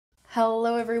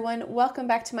Hello everyone, welcome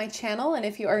back to my channel, and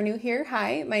if you are new here,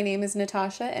 hi, my name is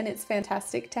Natasha and it's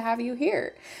fantastic to have you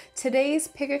here. Today's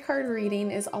pick a card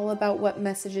reading is all about what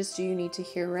messages do you need to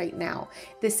hear right now.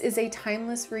 This is a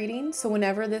timeless reading, so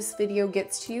whenever this video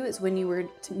gets to you is when you were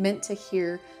meant to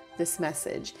hear this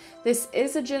message. This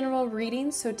is a general reading,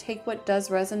 so take what does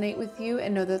resonate with you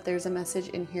and know that there's a message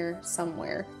in here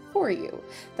somewhere for you.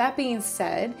 That being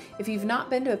said, if you've not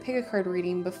been to a pick a card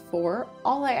reading before,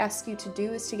 all I ask you to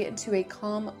do is to get into a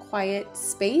calm, quiet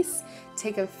space,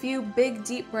 take a few big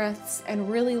deep breaths, and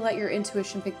really let your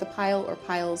intuition pick the pile or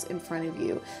piles in front of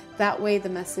you. That way the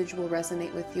message will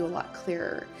resonate with you a lot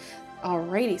clearer.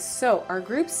 Alrighty, so our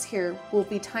groups here will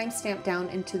be time-stamped down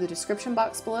into the description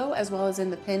box below, as well as in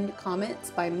the pinned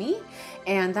comments by me,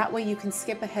 and that way you can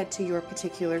skip ahead to your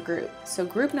particular group. So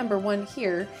group number 1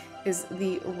 here is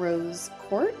the Rose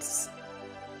Quartz.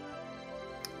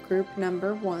 Group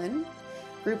number 1.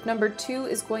 Group number 2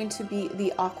 is going to be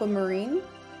the Aquamarine.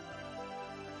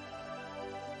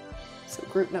 So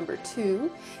group number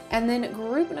 2. And then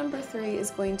group number 3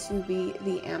 is going to be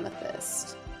the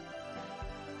Amethyst.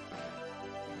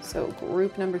 So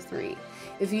group number 3.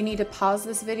 If you need to pause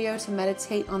this video to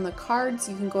meditate on the cards,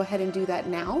 you can go ahead and do that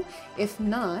now. If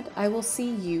not, I will see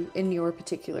you in your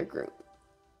particular group.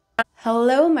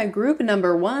 Hello, my group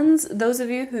number 1s. Those of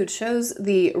you who chose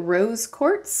the Rose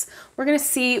Quartz, we're going to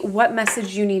see what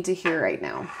message you need to hear right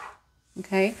now.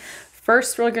 Okay,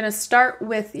 first we're going to start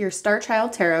with your Star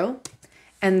Child Tarot,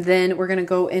 and then we're going to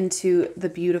go into the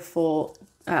beautiful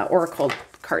Oracle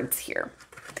cards here.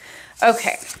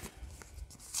 Okay.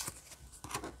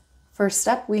 First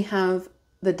up, we have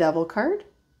the Devil card.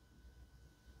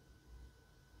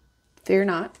 Fear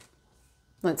not.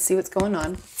 Let's see what's going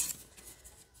on.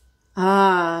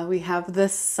 Ah, we have the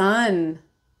Sun.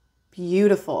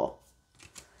 Beautiful.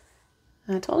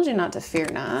 I told you not to fear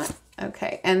not.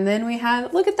 Okay, and then we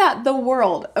have, look at that, the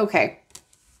World. Okay.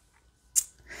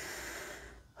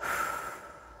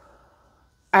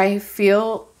 I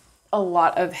feel a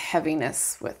lot of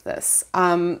heaviness with this.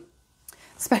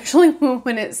 Especially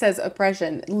when it says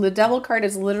oppression. The Devil card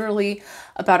is literally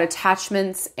about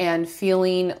attachments and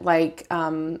feeling like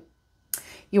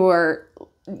you're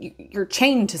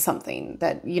chained to something,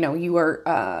 that you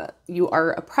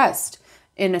are oppressed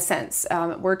in a sense.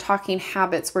 We're talking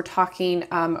habits, we're talking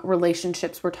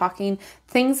relationships, we're talking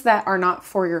things that are not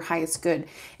for your highest good.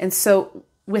 And so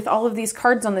with all of these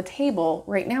cards on the table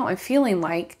right now, I'm feeling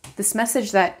like this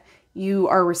message that you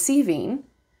are receiving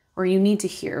or you need to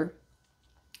hear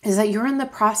is that you're in the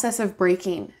process of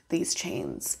breaking these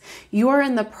chains. You are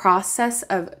in the process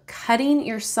of cutting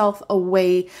yourself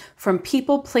away from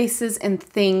people, places, and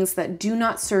things that do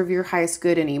not serve your highest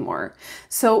good anymore.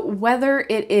 So whether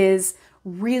it is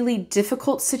really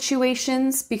difficult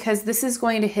situations, because this is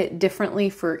going to hit differently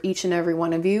for each and every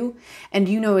one of you, and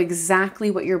you know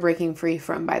exactly what you're breaking free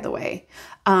from, by the way.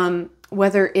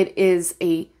 Whether it is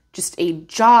just a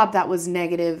job that was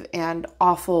negative and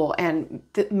awful and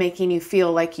making you feel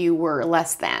like you were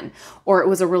less than, or it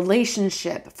was a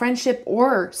relationship, friendship,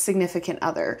 or significant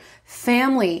other,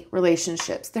 family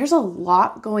relationships. There's a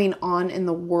lot going on in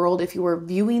the world. If you are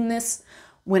viewing this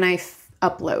when I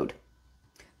upload,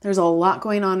 there's a lot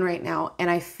going on right now, and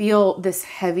I feel this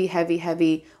heavy, heavy,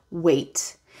 heavy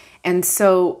weight. And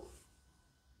so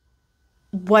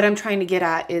what I'm trying to get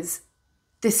at is,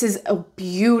 this is a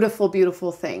beautiful,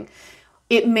 beautiful thing.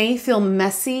 It may feel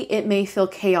messy. It may feel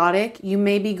chaotic. You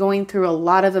may be going through a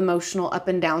lot of emotional up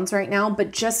and downs right now, but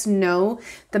just know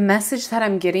the message that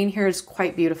I'm getting here is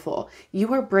quite beautiful.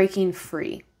 You are breaking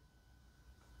free.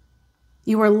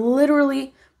 You are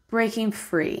literally breaking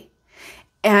free.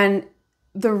 And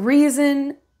the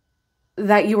reason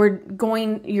that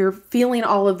you're feeling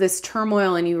all of this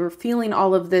turmoil and you are feeling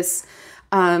all of this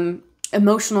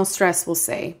emotional stress, we'll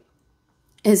say,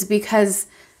 is because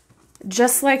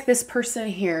just like this person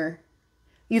here,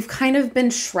 you've kind of been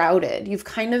shrouded. You've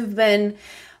kind of been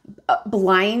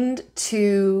blind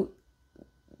to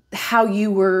how you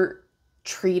were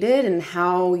treated and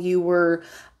how you were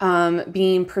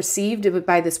being perceived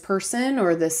by this person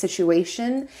or this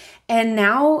situation. And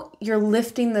now you're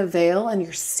lifting the veil and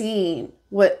you're seeing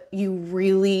what you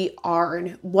really are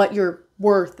and what you're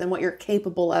worth and what you're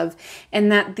capable of.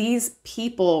 And that these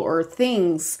people or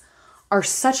things are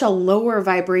such a lower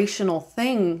vibrational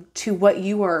thing to what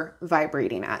you are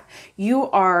vibrating at.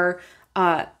 You are,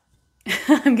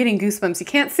 I'm getting goosebumps. You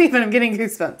can't see, but I'm getting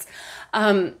goosebumps.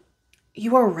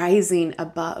 You are rising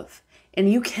above,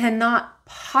 and you cannot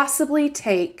possibly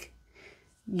take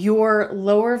your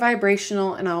lower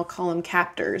vibrational, and I'll call them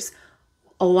captors,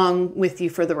 along with you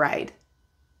for the ride.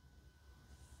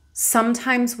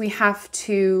 Sometimes we have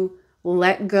to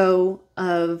let go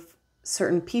of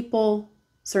certain people,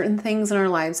 certain things in our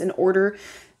lives in order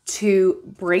to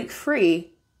break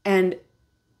free and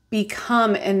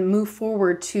become and move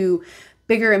forward to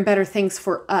bigger and better things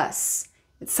for us.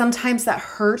 Sometimes that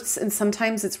hurts, and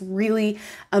sometimes it's really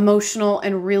emotional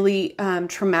and really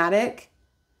traumatic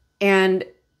and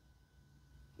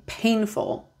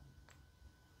painful.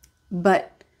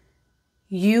 But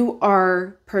you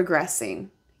are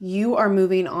progressing. You are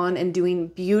moving on and doing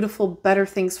beautiful, better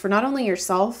things for not only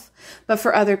yourself, but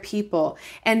for other people.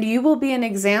 And you will be an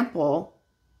example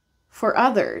for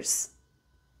others.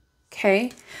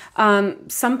 Okay?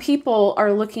 Some people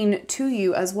are looking to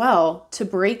you as well to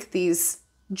break these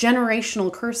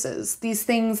generational curses, these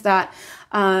things that,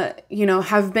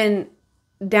 have been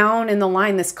down in the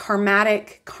line, this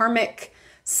karmic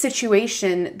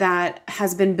situation that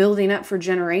has been building up for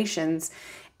generations.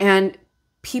 And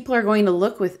people are going to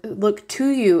look to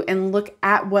you and look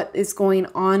at what is going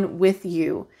on with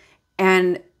you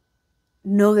and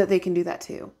know that they can do that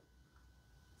too.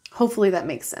 Hopefully that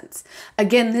makes sense.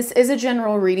 Again, this is a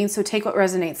general reading, so take what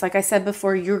resonates. Like I said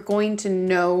before, you're going to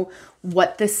know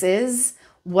what this is,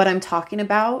 what I'm talking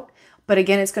about. But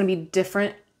again, it's going to be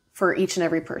different for each and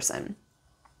every person.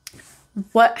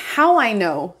 How I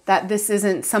know that this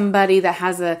isn't somebody that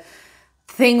has a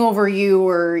thing over you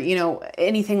or,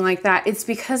 anything like that, it's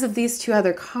because of these two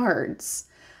other cards.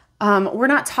 We're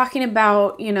not talking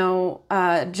about,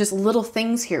 just little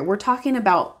things here. We're talking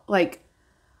about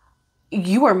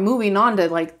you are moving on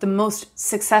to the most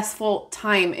successful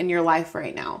time in your life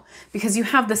right now because you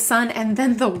have the sun and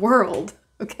then the world.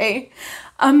 Okay.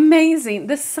 Amazing.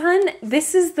 The sun,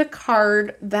 this is the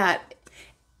card that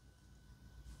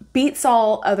beats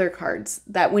all other cards,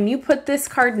 that when you put this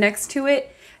card next to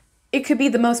it, it could be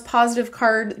the most positive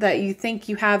card that you think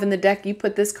you have in the deck. You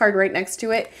put this card right next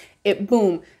to it,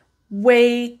 boom,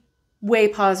 way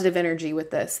positive energy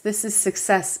with this. This is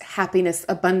success, happiness,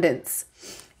 abundance.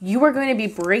 You are going to be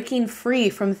breaking free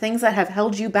from things that have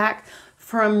held you back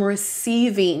from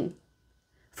receiving,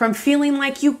 from feeling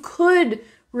like you could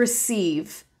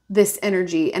receive this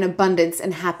energy and abundance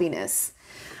and happiness.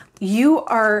 You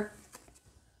are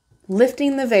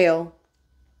lifting the veil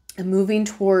and moving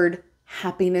toward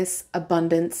happiness,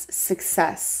 abundance,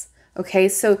 success. Okay,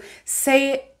 so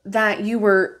say that you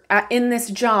were in this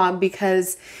job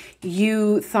because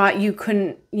you thought you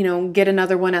couldn't, get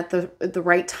another one at the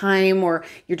right time, or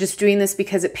you're just doing this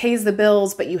because it pays the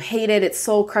bills, but you hate it. It's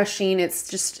soul crushing. It's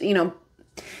just,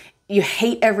 you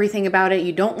hate everything about it.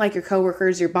 You don't like your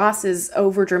coworkers. Your boss is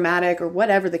over dramatic, or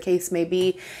whatever the case may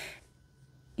be.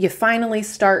 You finally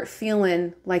start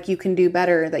feeling like you can do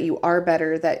better, that you are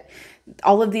better, that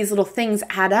all of these little things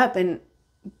add up and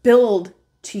build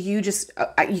to you just,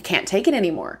 you can't take it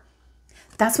anymore.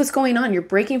 That's what's going on. You're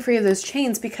breaking free of those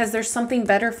chains because there's something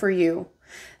better for you.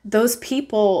 Those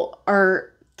people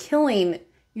are killing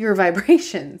your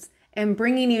vibrations and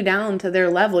bringing you down to their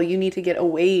level. You need to get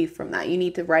away from that. You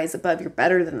need to rise above. You're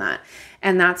better than that.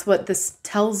 And that's what this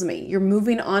tells me. You're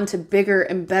moving on to bigger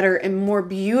and better and more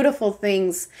beautiful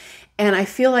things. And I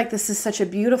feel like this is such a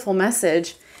beautiful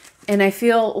message. And I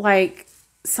feel like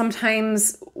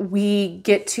sometimes we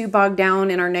get too bogged down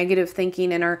in our negative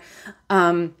thinking and our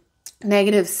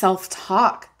negative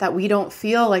self-talk that we don't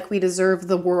feel like we deserve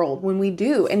the world when we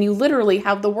do. And you literally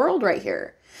have the world right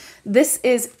here. This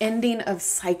is ending of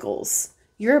cycles.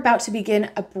 You're about to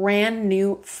begin a brand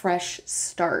new, fresh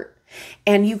start.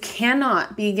 And you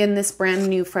cannot begin this brand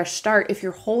new, fresh start if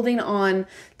you're holding on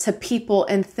to people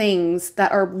and things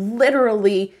that are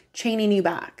literally chaining you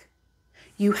back.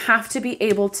 You have to be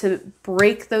able to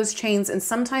break those chains. And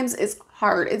sometimes it's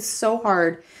hard. It's so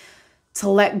hard to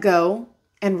let go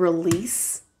and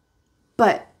release.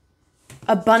 But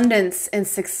abundance and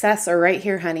success are right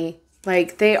here, honey.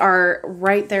 They are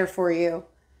right there for you.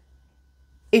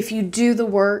 If you do the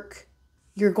work,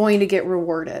 you're going to get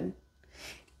rewarded.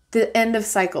 The end of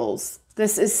cycles.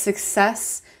 This is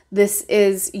success. This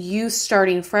is you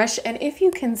starting fresh. And if you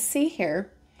can see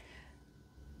here,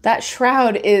 that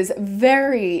shroud is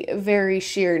very, very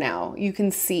sheer now. You can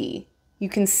see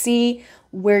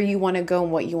where you want to go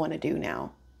and what you want to do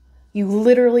now. You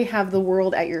literally have the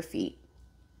world at your feet.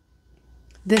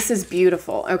 This is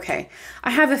beautiful. Okay.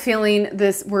 I have a feeling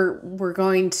we're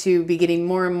going to be getting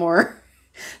more and more.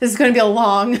 This is going to be a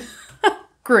long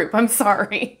group. I'm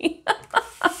sorry.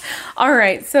 All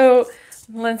right. So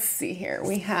let's see here.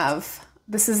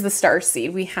 This is the star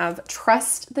seed. We have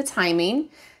trust the timing.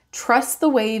 Trust the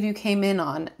wave you came in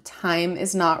on. Time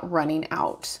is not running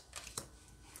out.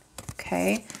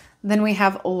 Okay. Then we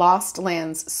have lost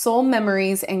lands, soul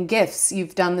memories, and gifts.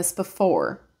 You've done this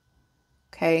before.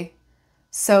 Okay.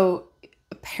 So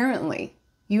apparently,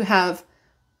 you have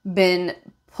been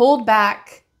pulled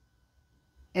back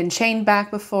and chained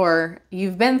back before.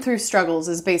 You've been through struggles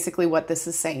is basically what this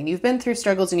is saying. You've been through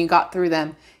struggles and you got through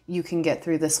them. You can get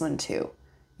through this one too.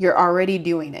 You're already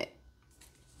doing it.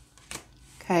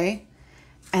 Okay.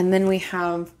 And then we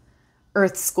have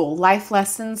Earth School, life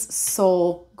lessons,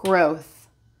 soul growth,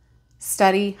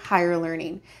 study, higher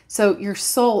learning. So your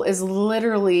soul is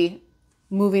literally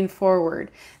moving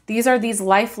forward. These are these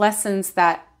life lessons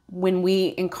that when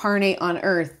we incarnate on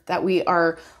earth, that we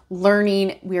are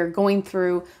learning, we are going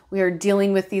through, we are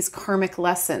dealing with these karmic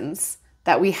lessons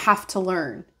that we have to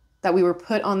learn, that we were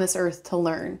put on this earth to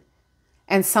learn.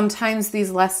 And sometimes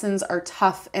these lessons are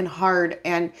tough and hard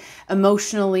and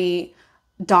emotionally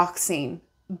doxing,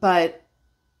 but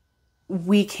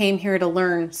we came here to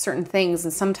learn certain things.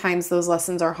 And sometimes those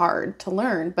lessons are hard to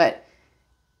learn, but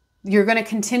you're going to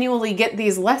continually get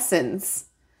these lessons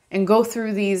and go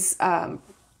through these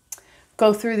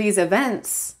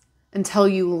events until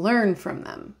you learn from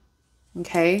them.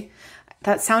 Okay.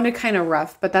 That sounded kind of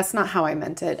rough, but that's not how I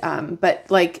meant it. But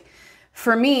like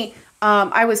for me,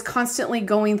 I was constantly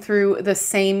going through the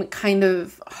same kind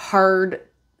of hard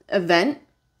event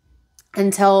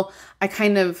until I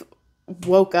kind of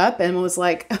woke up and was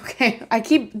like, okay, I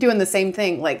keep doing the same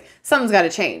thing. Like something's got to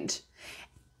change.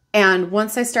 And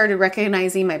once I started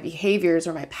recognizing my behaviors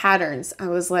or my patterns, I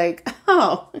was like,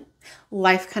 oh,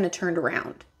 life kind of turned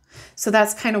around. So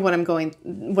that's kind of what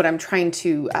I'm trying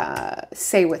to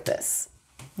say with this.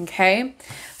 Okay.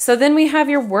 So then we have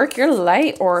your work, your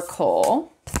light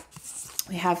oracle.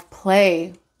 We have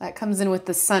play. That comes in with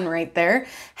the sun right there.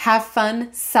 Have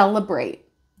fun, celebrate.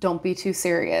 Don't be too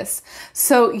serious.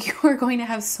 So you are going to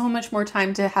have so much more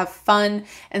time to have fun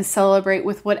and celebrate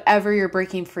with whatever you're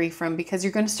breaking free from, because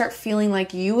you're going to start feeling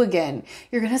like you again.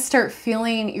 You're going to start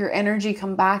feeling your energy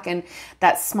come back and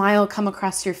that smile come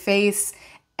across your face.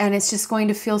 And it's just going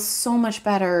to feel so much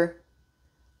better.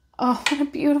 Oh, what a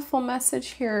beautiful message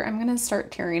here. I'm going to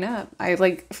start tearing up.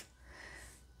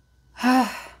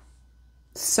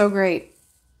 So great.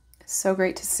 So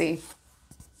great to see.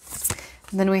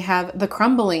 And then we have the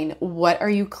crumbling. What are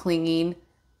you clinging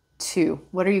to?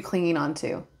 What are you clinging on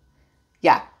to?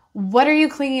 Yeah. What are you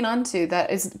clinging on to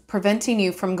that is preventing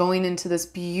you from going into this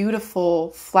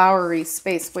beautiful flowery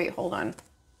space? Wait, hold on.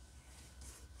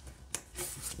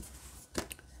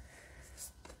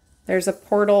 There's a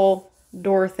portal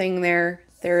door thing there.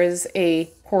 There is a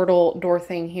portal door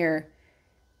thing here.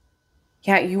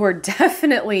 Yeah, you are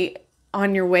definitely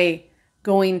on your way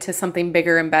going to something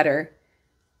bigger and better.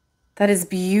 That is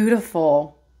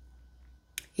beautiful.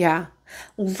 Yeah.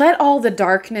 Let all the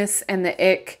darkness and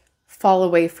the ick fall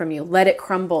away from you. Let it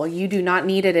crumble. You do not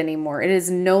need it anymore. It is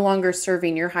no longer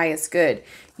serving your highest good.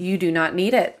 You do not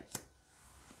need it.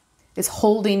 It's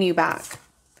holding you back.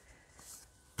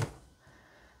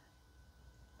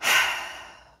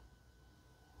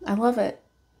 I love it.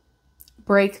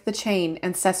 Break the chain,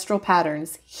 ancestral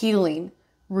patterns, healing,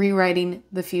 rewriting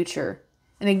the future.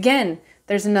 And again,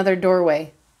 there's another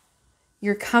doorway.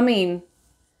 You're coming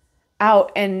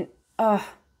out and I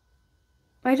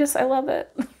love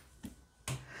it.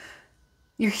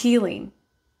 You're healing.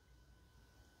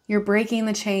 You're breaking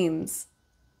the chains.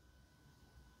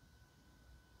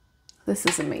 This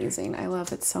is amazing. I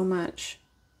love it so much.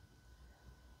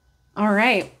 All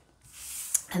right.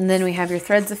 And then we have your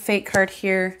Threads of Fate card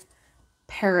here.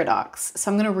 Paradox. So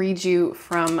I'm going to read you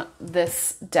from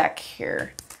this deck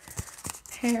here.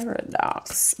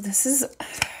 Paradox.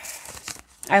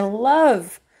 I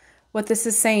love what this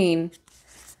is saying.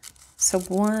 So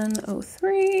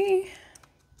 103.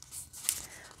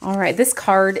 All right. This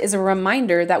card is a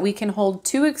reminder that we can hold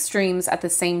two extremes at the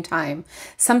same time.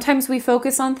 Sometimes we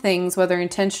focus on things, whether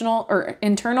intentional or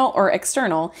internal or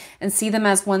external, and see them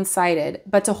as one-sided.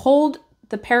 But to hold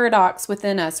the paradox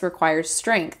within us requires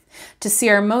strength to see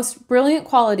our most brilliant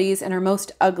qualities and our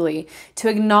most ugly. To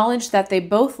acknowledge that they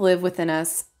both live within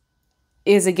us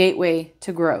is a gateway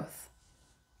to growth.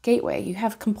 Gateway. You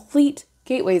have complete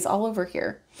gateways all over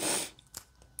here.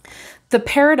 The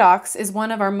paradox is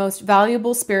one of our most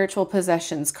valuable spiritual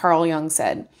possessions, Carl Jung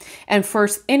said. And for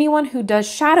anyone who does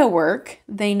shadow work,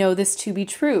 they know this to be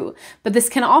true. But this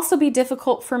can also be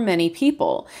difficult for many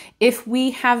people. If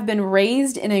we have been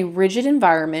raised in a rigid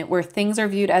environment where things are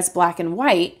viewed as black and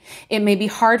white, it may be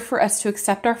hard for us to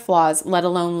accept our flaws, let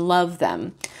alone love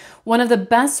them. One of the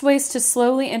best ways to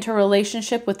slowly enter a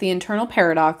relationship with the internal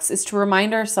paradox is to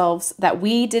remind ourselves that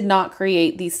we did not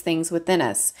create these things within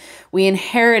us. We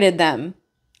inherited them.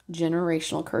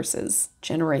 Generational curses,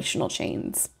 generational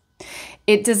chains.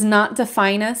 It does not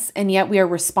define us, and yet we are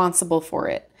responsible for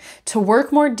it. To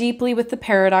work more deeply with the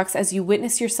paradox as you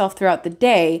witness yourself throughout the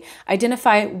day,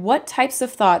 identify what types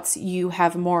of thoughts you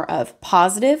have more of,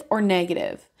 positive or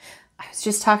negative. I was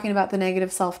just talking about the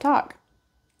negative self-talk.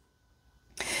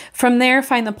 From there,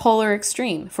 find the polar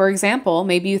extreme. For example,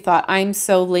 maybe you thought, I'm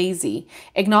so lazy.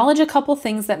 Acknowledge a couple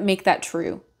things that make that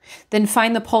true. Then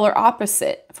find the polar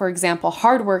opposite. For example,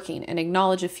 hardworking, and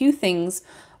acknowledge a few things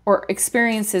or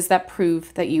experiences that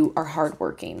prove that you are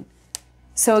hardworking.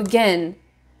 So again,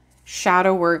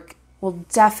 shadow work will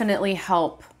definitely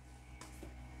help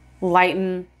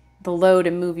lighten the load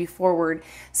and move you forward.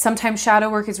 Sometimes shadow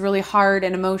work is really hard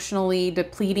and emotionally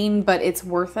depleting, but it's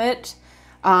worth it.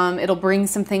 It'll bring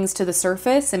some things to the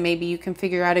surface, and maybe you can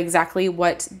figure out exactly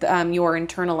what you're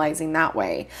internalizing that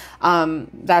way.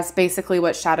 That's basically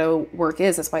what shadow work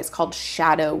is. That's why it's called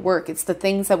shadow work. It's the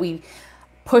things that we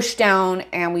push down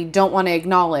and we don't want to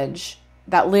acknowledge,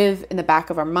 that live in the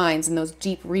back of our minds, in those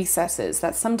deep recesses,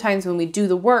 that sometimes when we do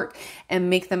the work and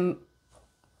make them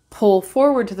pull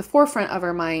forward to the forefront of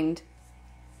our mind,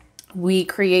 we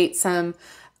create some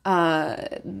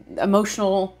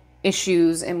emotional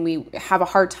issues, and we have a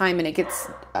hard time, and it gets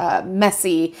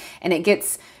messy and it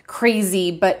gets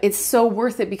crazy, but it's so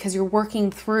worth it because you're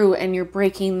working through and you're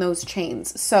breaking those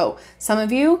chains. So some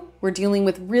of you were dealing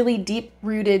with really deep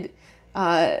rooted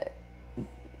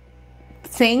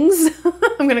things.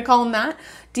 I'm going to call them that.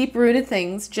 Deep rooted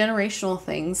things, generational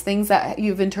things, things that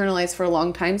you've internalized for a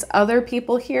long time. Other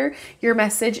people here, your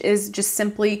message is just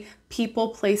simply people,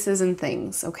 places, and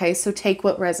things. Okay. So take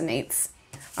what resonates.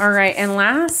 All right. And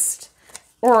last,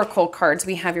 oracle cards.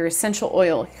 We have your essential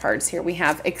oil cards here. We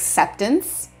have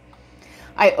acceptance.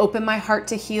 I open my heart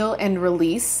to heal and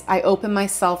release. I open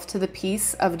myself to the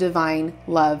peace of divine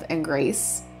love and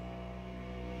grace.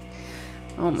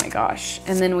 Oh my gosh.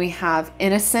 And then we have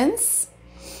innocence.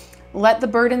 Let the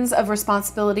burdens of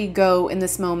responsibility go in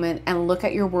this moment and look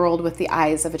at your world with the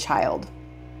eyes of a child.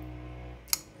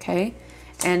 Okay.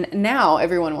 And now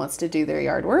everyone wants to do their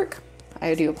yard work.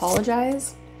 I do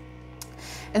apologize.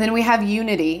 And then we have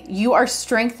unity. You are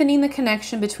strengthening the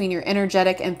connection between your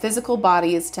energetic and physical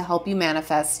bodies to help you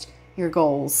manifest your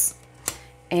goals.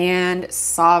 And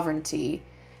sovereignty.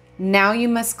 Now you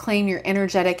must claim your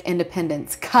energetic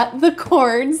independence. Cut the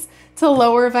cords to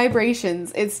lower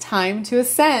vibrations. It's time to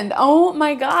ascend. Oh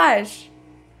my gosh.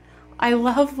 I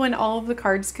love when all of the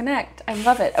cards connect. I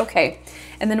love it. Okay.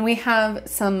 And then we have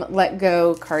some let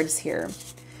go cards here.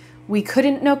 We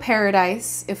couldn't know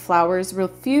paradise if flowers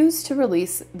refuse to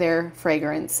release their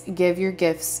fragrance. Give your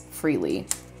gifts freely.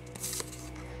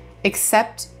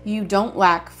 Accept you don't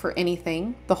lack for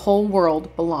anything. The whole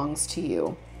world belongs to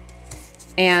you.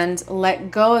 And let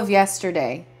go of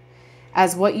yesterday,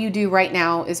 as what you do right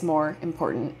now is more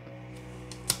important.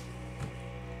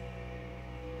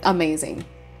 Amazing.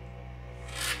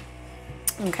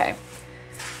 Okay.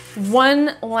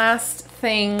 One last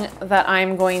thing that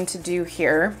I'm going to do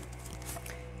here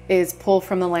is pull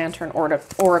from the Lantern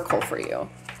Oracle for you.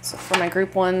 So for my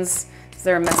group ones, is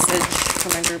there a message for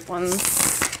my group ones?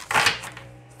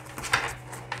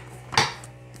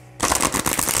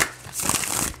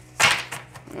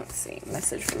 Let's see,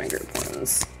 message for my group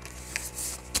ones.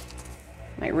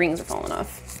 My rings are falling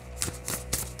off.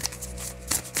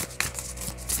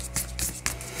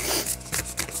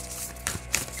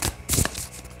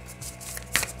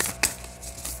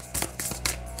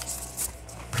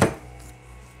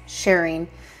 Sharing.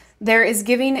 There is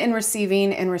giving and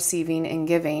receiving and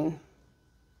giving.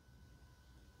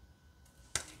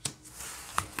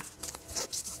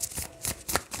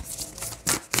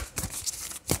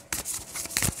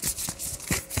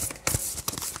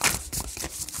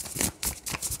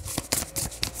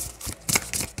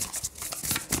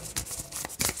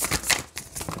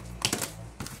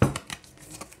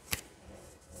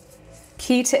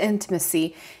 Key to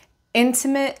intimacy.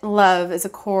 Intimate love is a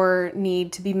core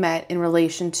need to be met in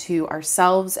relation to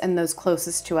ourselves and those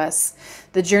closest to us.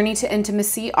 The journey to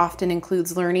intimacy often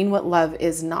includes learning what love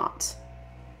is not.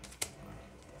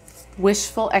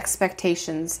 Wishful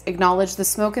expectations. Acknowledge the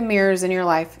smoke and mirrors in your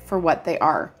life for what they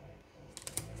are.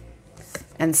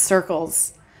 And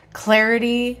circles.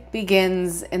 Clarity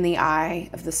begins in the eye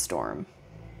of the storm.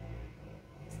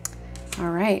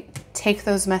 All right. Take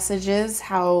those messages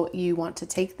how you want to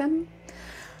take them.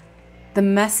 The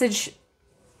message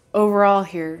overall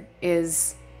here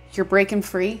is you're breaking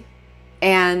free,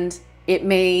 and it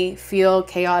may feel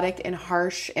chaotic and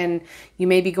harsh, and you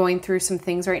may be going through some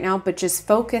things right now, but just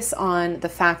focus on the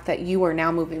fact that you are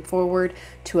now moving forward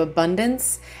to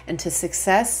abundance and to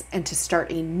success and to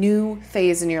start a new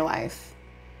phase in your life.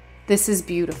 This is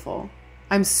beautiful.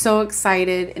 I'm so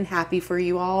excited and happy for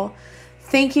you all.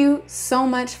 Thank you so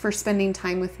much for spending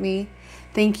time with me.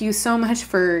 Thank you so much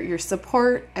for your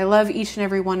support. I love each and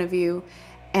every one of you.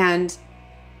 And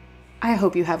I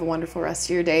hope you have a wonderful rest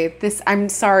of your day. I'm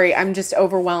sorry, I'm just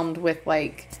overwhelmed with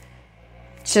like,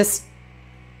 just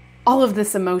all of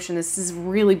this emotion. This is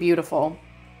really beautiful.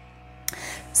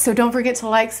 So don't forget to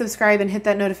like, subscribe, and hit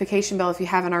that notification bell if you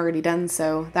haven't already done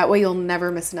so. That way you'll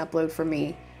never miss an upload from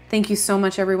me. Thank you so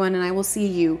much, everyone, and I will see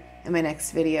you in my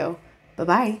next video.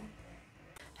 Bye-bye.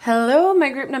 Hello, my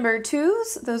group number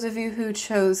 2s, those of you who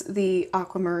chose the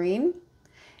Aquamarine.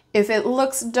 If it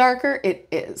looks darker, it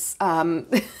is.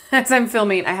 As I'm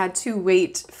filming, I had to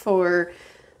wait for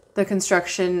the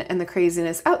construction and the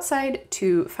craziness outside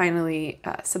to finally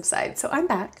subside. So I'm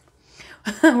back.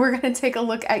 We're going to take a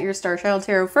look at your Star Child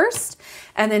Tarot first,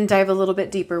 and then dive a little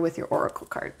bit deeper with your Oracle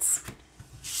cards.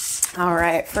 All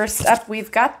right, first up,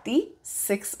 we've got the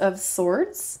Six of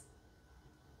Swords.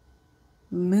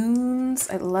 Moons,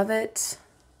 I love it.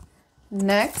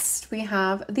 Next, we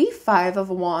have the Five of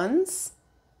Wands.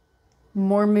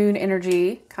 More moon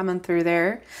energy coming through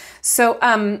there. So,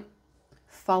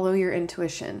 follow your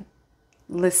intuition.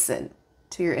 Listen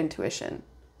to your intuition,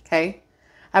 okay?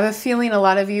 I have a feeling a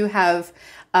lot of you have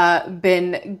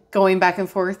been going back and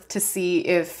forth to see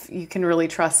if you can really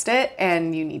trust it,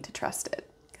 and you need to trust it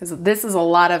because this is a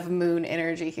lot of moon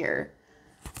energy here.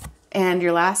 And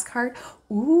your last card,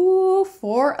 ooh,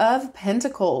 Four of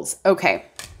Pentacles. Okay.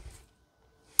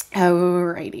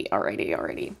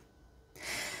 Alrighty.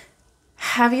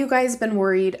 Have you guys been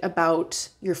worried about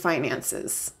your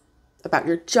finances, about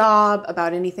your job,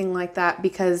 about anything like that?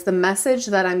 Because the message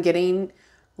that I'm getting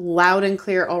loud and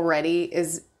clear already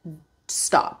is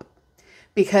stop,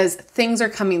 because things are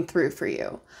coming through for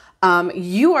you.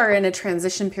 You are in a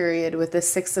transition period with the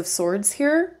Six of Swords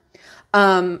here.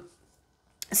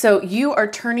 So you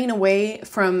are turning away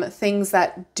from things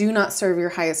that do not serve your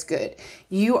highest good.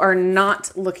 You are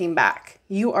not looking back.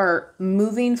 You are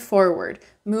moving forward,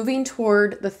 moving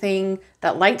toward the thing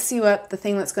that lights you up, the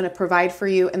thing that's going to provide for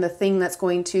you, and the thing that's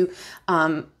going to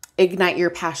ignite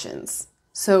your passions.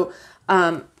 So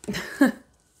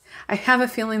I have a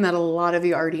feeling that a lot of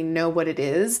you already know what it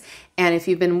is. And if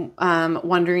you've been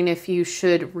wondering if you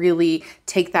should really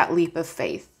take that leap of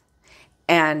faith,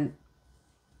 and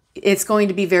it's going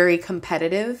to be very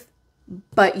competitive,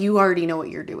 but you already know what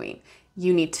you're doing.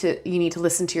 You need to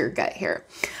listen to your gut here.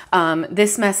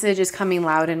 This message is coming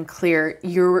loud and clear.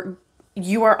 You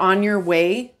are on your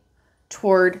way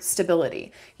toward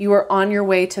stability. You are on your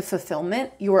way to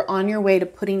fulfillment. You are on your way to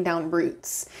putting down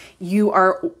roots. You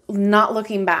are not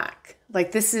looking back.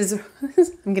 Like this is,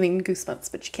 I'm getting goosebumps,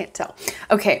 but you can't tell.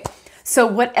 Okay. So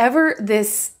whatever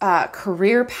this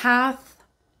career path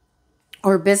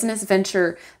or business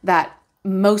venture that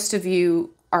most of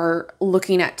you are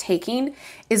looking at taking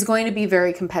is going to be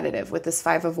very competitive with this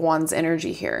Five of Wands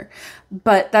energy here.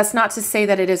 But that's not to say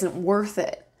that it isn't worth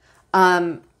it.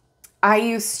 I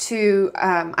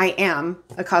am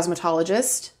a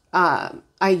cosmetologist.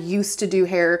 I used to do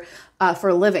hair for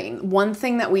a living. One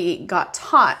thing that we got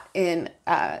taught in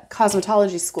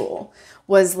cosmetology school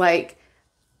was like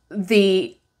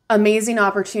the amazing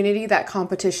opportunity that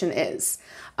competition is.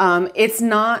 It's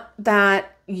not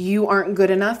that you aren't good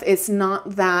enough. It's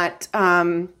not that,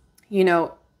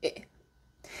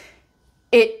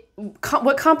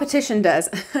 what competition does,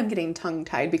 I'm getting tongue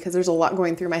tied because there's a lot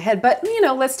going through my head, but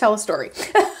let's tell a story.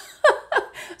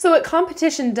 So what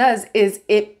competition does is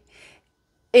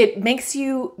it makes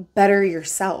you better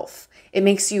yourself. It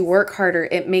makes you work harder.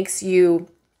 It makes you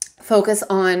focus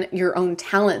on your own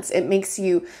talents. It makes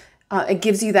you, it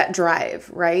gives you that drive,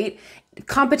 right?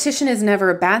 Competition is never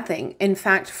a bad thing. In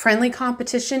fact, friendly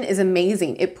competition is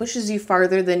amazing. It pushes you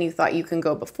farther than you thought you can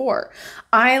go before.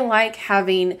 I like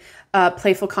having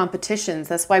playful competitions.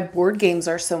 That's why board games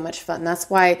are so much fun. That's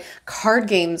why card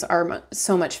games are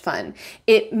so much fun.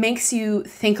 It makes you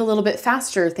think a little bit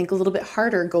faster, think a little bit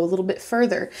harder, go a little bit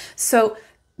further. So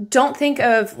don't think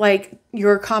of like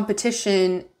your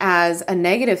competition as a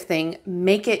negative thing.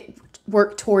 Make it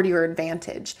work toward your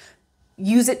advantage.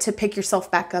 Use it to pick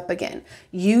yourself back up again.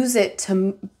 Use it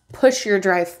to push your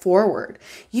drive forward.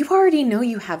 You already know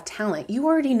you have talent. You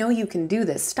already know you can do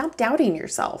this. Stop doubting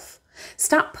yourself.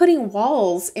 Stop putting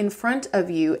walls in front of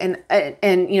you and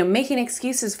making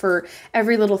excuses for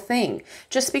every little thing.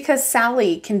 Just because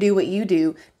Sally can do what you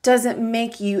do doesn't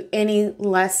make you any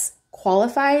less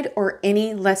qualified or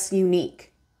any less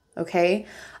unique. Okay?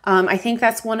 I think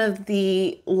that's one of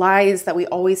the lies that we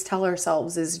always tell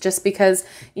ourselves is just because,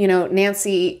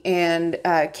 Nancy and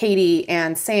Katie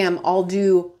and Sam all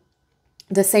do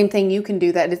the same thing you can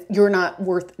do, that you're not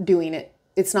worth doing it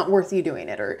it's not worth you doing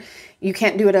it, or you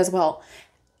can't do it as well.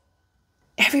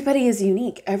 Everybody is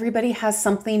unique. Everybody has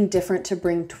something different to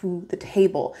bring to the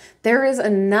table. There is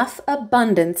enough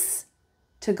abundance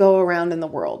to go around in the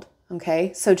world.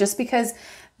 Okay. So just because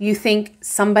you think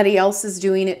somebody else is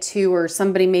doing it too, or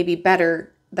somebody may be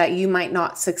better, that you might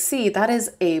not succeed, that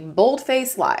is a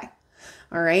bold-faced lie.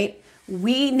 All right.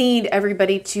 We need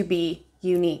everybody to be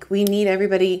unique. We need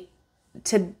everybody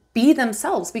to be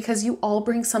themselves, because you all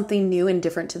bring something new and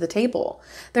different to the table.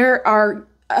 There are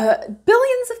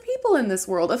billions of people in this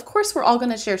world. Of course, we're all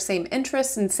going to share same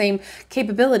interests and same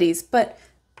capabilities, but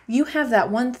you have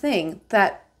that one thing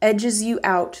that edges you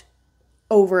out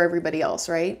over everybody else,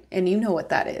 right? And you know what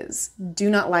that is. Do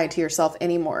not lie to yourself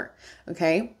anymore,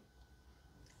 okay?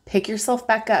 Pick yourself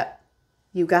back up.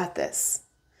 You got this.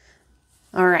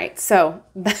 All right, so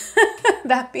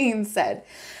that being said,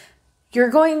 you're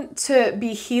going to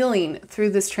be healing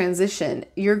through this transition.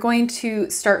 You're going to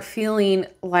start feeling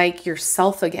like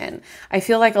yourself again. I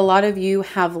feel like a lot of you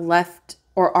have left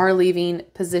or are leaving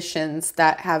positions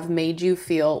that have made you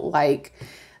feel like,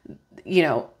 you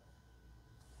know,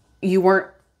 you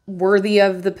weren't worthy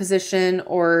of the position,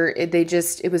 or it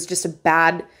was just a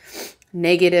bad,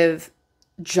 negative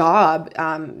job.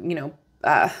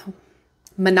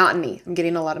 Monotony. I'm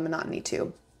getting a lot of monotony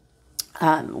too.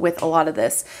 With a lot of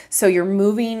this. So you're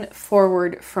moving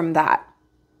forward from that,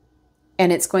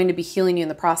 and it's going to be healing you in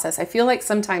the process. I feel like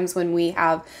sometimes when we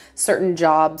have certain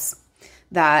jobs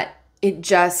that it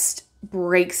just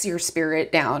breaks your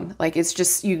spirit down. Like it's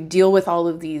just, you deal with all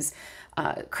of these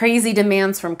crazy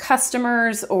demands from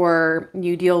customers, or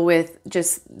you deal with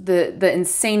just the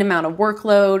insane amount of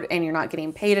workload and you're not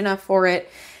getting paid enough for it.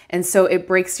 And so it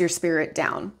breaks your spirit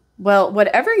down. Well,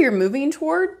 whatever you're moving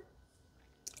toward,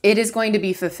 it is going to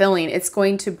be fulfilling. It's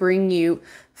going to bring you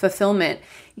fulfillment.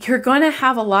 You're going to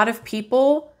have a lot of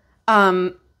people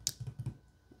kind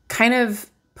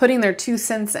of putting their 2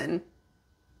 cents in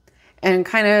and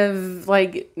kind of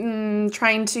like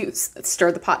trying to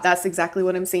stir the pot. That's exactly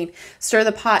what I'm seeing. Stir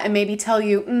the pot and maybe tell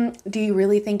you, do you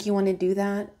really think you want to do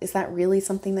that? Is that really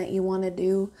something that you want to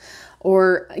do?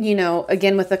 Or, you know,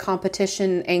 again, with the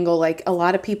competition angle, like a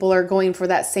lot of people are going for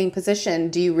that same position.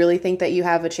 Do you really think that you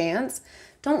have a chance?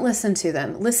 Don't listen to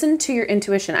them. Listen to your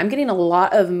intuition. I'm getting a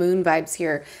lot of moon vibes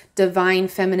here. Divine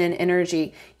feminine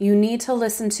energy. You need to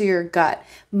listen to your gut.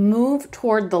 Move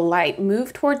toward the light.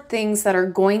 Move toward things that are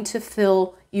going to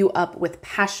fill you up with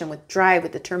passion, with drive,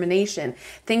 with determination.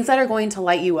 Things that are going to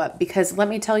light you up. Because let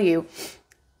me tell you,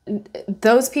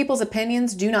 those people's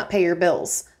opinions do not pay your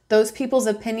bills. Those people's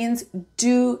opinions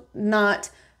do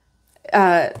not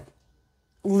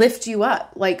lift you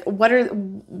up. Like, what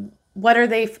are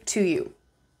they to you?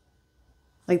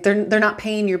 Like they're not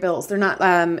paying your bills. They're not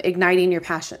igniting your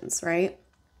passions, right?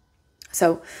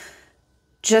 So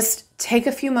just take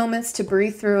a few moments to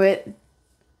breathe through it.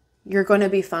 You're going to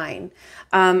be fine.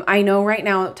 I know right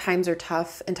now times are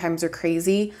tough and times are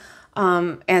crazy.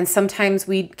 And sometimes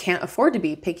we can't afford to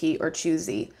be picky or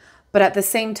choosy. But at the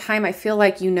same time, I feel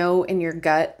like you know in your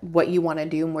gut what you want to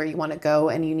do and where you want to go,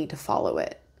 and you need to follow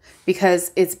it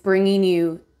because it's bringing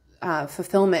you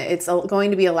fulfillment. It's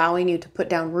going to be allowing you to put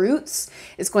down roots.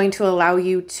 It's going to allow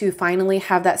you to finally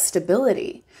have that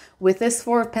stability. With this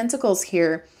 4 of Pentacles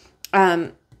here,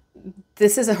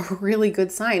 this is a really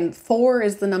good sign. 4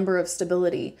 is the number of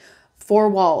stability. 4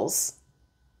 walls.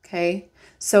 Okay.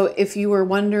 So if you were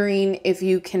wondering if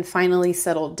you can finally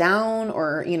settle down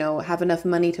or, you know, have enough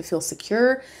money to feel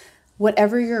secure,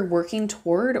 whatever you're working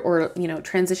toward or, you know,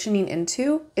 transitioning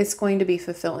into, it's going to be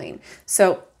fulfilling.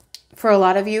 So for a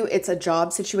lot of you, it's a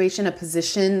job situation, a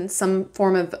position, some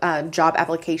form of job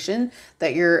application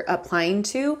that you're applying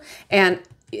to. And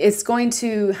it's going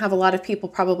to have a lot of people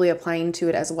probably applying to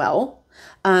it as well.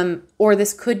 Or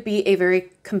this could be a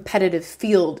very competitive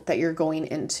field that you're going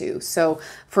into. So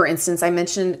for instance, I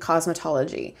mentioned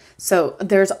cosmetology. So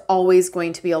there's always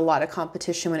going to be a lot of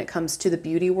competition when it comes to the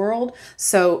beauty world.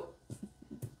 So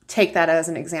take that as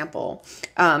an example.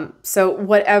 So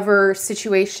whatever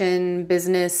situation,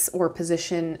 business, or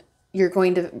position, you're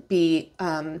going to be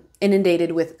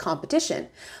inundated with competition.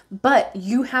 But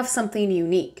you have something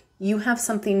unique. You have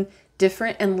something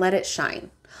different, and let it shine.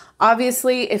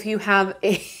 Obviously, if you have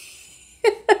a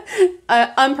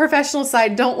unprofessional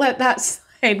side, don't let that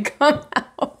side come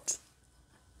out.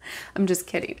 I'm just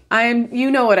kidding. You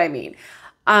know what I mean.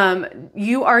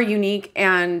 You are unique,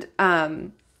 and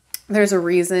there's a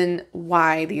reason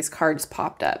why these cards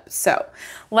popped up. So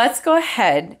let's go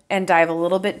ahead and dive a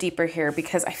little bit deeper here,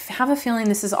 because I have a feeling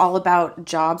this is all about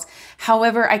jobs.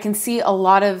 However, I can see a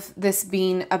lot of this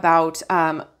being about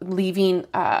leaving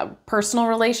personal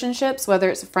relationships, whether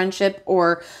it's a friendship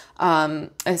or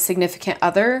a significant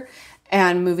other,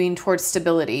 and moving towards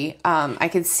stability. I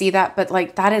could see that, but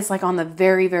like that is like on the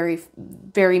very, very,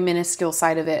 very minuscule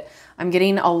side of it. I'm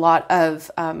getting a lot of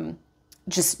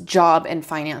just job and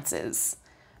finances.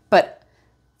 But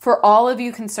for all of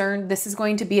you concerned, this is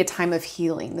going to be a time of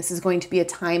healing. This is going to be a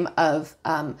time of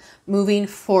moving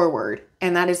forward,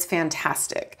 and that is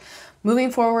fantastic.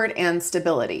 Moving forward and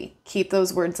stability. Keep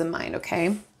those words in mind,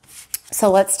 okay?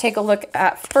 So let's take a look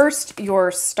at first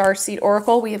your Starseed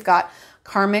Oracle. We have got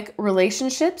karmic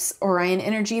relationships, Orion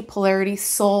energy, polarity,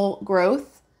 soul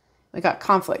growth. We got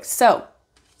conflict. So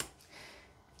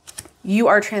you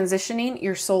are transitioning,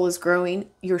 your soul is growing,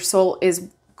 your soul is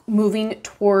moving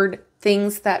toward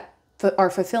things that are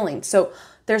fulfilling. So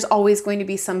there's always going to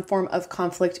be some form of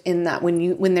conflict in that. When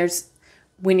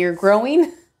you're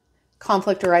growing,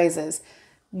 conflict arises.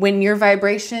 When your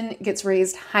vibration gets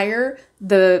raised higher,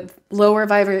 the lower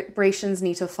vibrations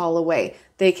need to fall away.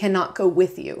 They cannot go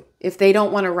with you. If they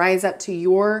don't want to rise up to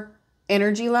your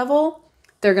energy level,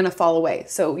 they're going to fall away.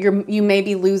 So you may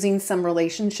be losing some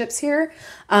relationships here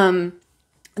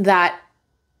that,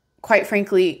 quite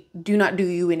frankly, do not do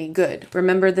you any good.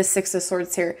 Remember the Six of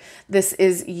Swords here. This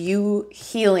is you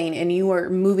healing and you are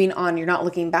moving on. You're not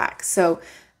looking back. So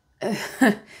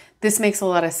this makes a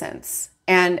lot of sense.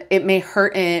 And it may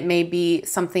hurt and it may be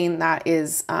something that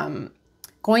is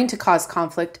going to cause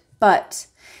conflict. But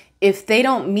if they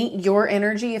don't meet your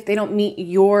energy, if they don't meet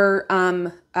your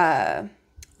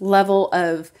level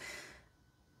of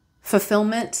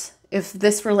fulfillment, if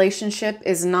this relationship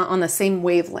is not on the same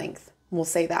wavelength, we'll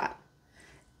say that,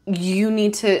 you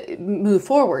need to move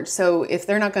forward. So if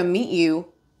they're not going to meet you,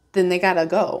 then they got to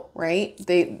go, right?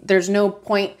 There's no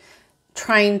point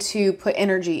trying to put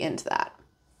energy into that.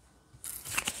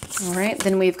 All right,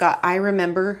 then we've got I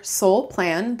Remember, Soul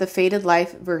Plan, the fated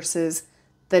life versus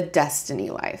the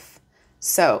destiny life.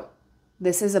 So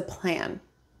this is a plan.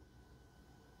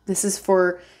 This is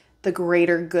for the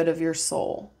greater good of your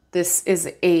soul. This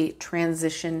is a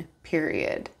transition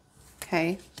period.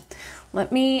 Okay.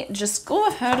 Let me just go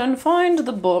ahead and find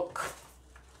the book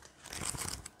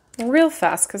real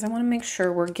fast because I want to make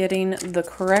sure we're getting the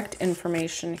correct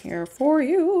information here for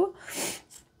you.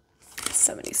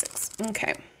 76.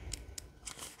 Okay.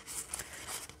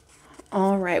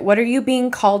 All right. What are you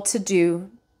being called to do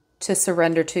to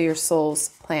surrender to your soul's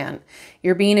plan?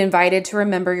 You're being invited to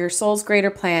remember your soul's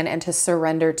greater plan and to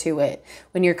surrender to it.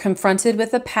 When you're confronted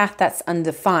with a path that's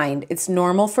undefined, it's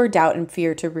normal for doubt and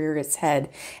fear to rear its head.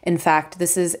 In fact,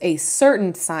 this is a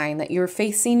certain sign that you're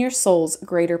facing your soul's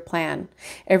greater plan.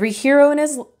 Every hero in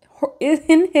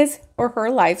his or her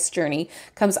life's journey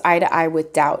comes eye to eye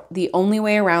with doubt. The only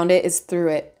way around it is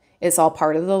through it. It's all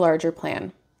part of the larger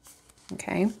plan.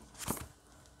 Okay.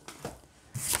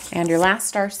 And your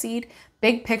last starseed,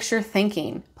 big picture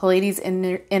thinking, Pleiades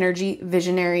energy,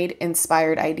 visionary,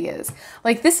 inspired ideas.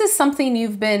 Like this is something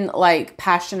you've been like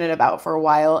passionate about for a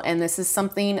while. And this is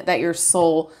something that your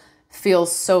soul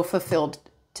feels so fulfilled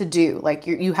to do. Like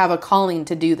you have a calling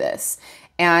to do this.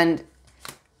 And,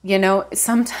 you know,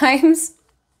 sometimes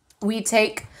we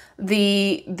take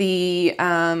the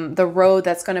road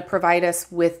that's going to provide us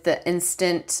with the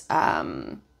instant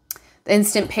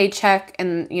paycheck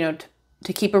and, you know,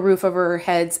 to keep a roof over our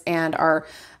heads and our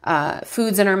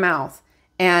foods in our mouth.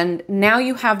 And now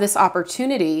you have this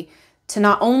opportunity to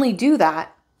not only do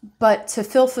that, but to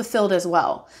feel fulfilled as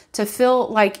well. To feel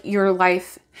like your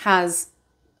life has,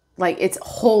 like, it's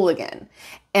whole again.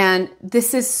 And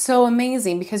this is so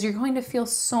amazing because you're going to feel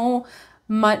so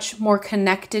much more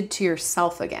connected to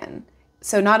yourself again.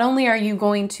 So not only are you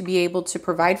going to be able to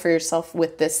provide for yourself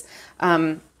with this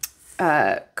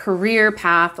career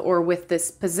path or with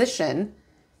this position,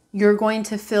 you're going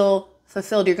to feel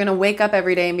fulfilled. You're going to wake up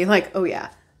every day and be like, oh yeah,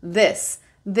 this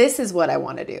is what I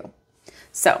want to do.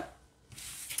 So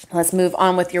let's move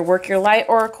on with your Work Your Light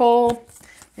Oracle.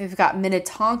 We've got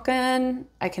Minnetonkan.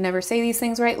 I can never say these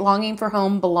things right. Longing for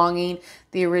home, belonging,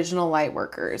 the original light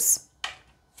workers.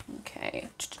 Okay.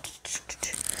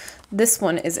 This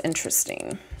one is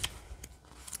interesting.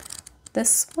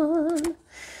 This one,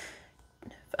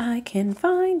 if I can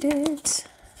find it.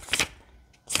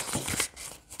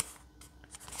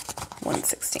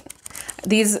 116.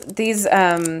 These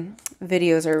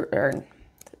videos or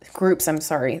groups, I'm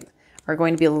sorry, are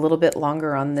going to be a little bit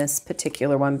longer on this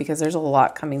particular one because there's a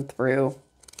lot coming through.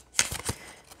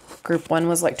 Group 1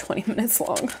 was like 20 minutes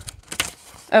long.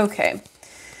 Okay.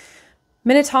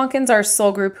 Minnetonkains are a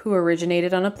soul group who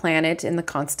originated on a planet in the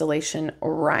constellation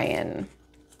Orion.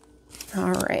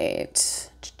 All right.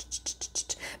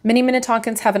 Many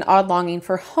Minnetonkains have an odd longing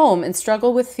for home and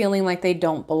struggle with feeling like they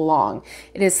don't belong.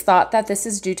 It is thought that this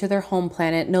is due to their home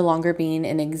planet no longer being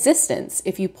in existence.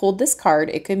 If you pulled this card,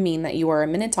 it could mean that you are a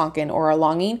Minnetonkan or a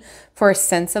longing for a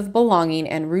sense of belonging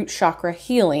and root chakra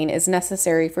healing is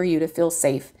necessary for you to feel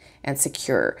safe and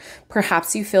secure.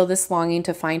 Perhaps you feel this longing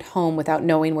to find home without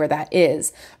knowing where that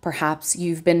is. Perhaps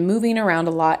you've been moving around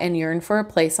a lot and yearn for a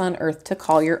place on earth to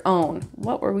call your own.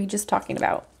 What were we just talking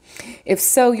about? If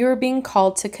so, you're being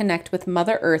called to connect with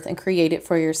Mother Earth and create it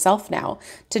for yourself now,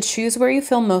 to choose where you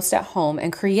feel most at home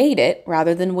and create it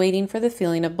rather than waiting for the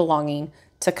feeling of belonging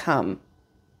to come.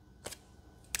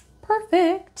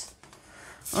 Perfect.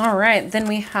 All right, then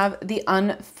we have the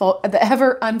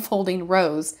ever unfolding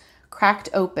rose cracked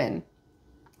open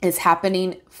is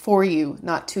happening for you,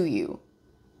 not to you.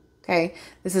 Okay,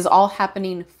 this is all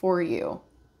happening for you.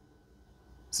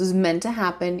 This is meant to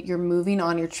happen. You're moving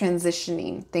on. You're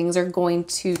transitioning. Things are going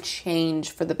to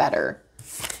change for the better.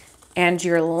 And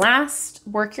your last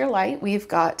work your light, we've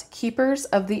got Keepers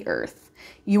of the Earth.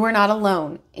 You are not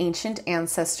alone. Ancient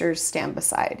ancestors stand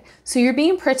beside. So you're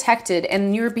being protected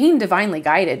and you're being divinely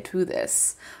guided to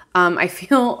this. I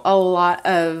feel a lot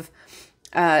of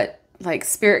like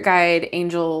spirit guide,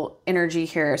 angel energy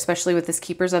here, especially with this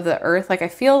Keepers of the Earth. Like I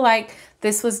feel like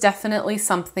this was definitely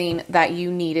something that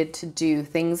you needed to do.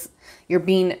 Things, you're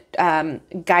being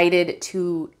guided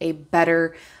to a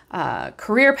better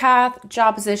career path,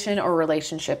 job position, or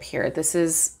relationship here. This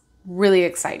is really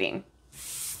exciting.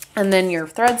 And then your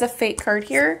Threads of Fate card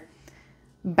here,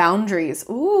 boundaries.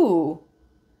 Ooh,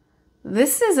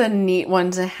 this is a neat one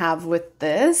to have with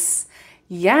this.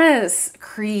 Yes,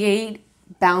 create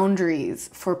boundaries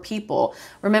for people.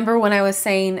 Remember when I was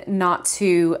saying not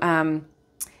to,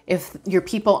 if your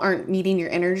people aren't meeting your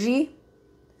energy,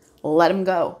 let them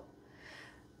go.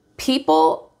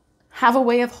 People have a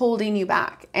way of holding you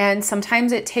back. And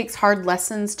sometimes it takes hard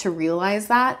lessons to realize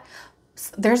that.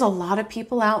 There's a lot of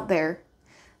people out there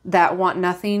that want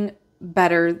nothing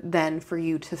better than for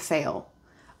you to fail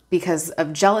because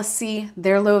of jealousy,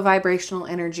 their low vibrational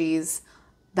energies,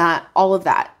 that all of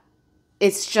that.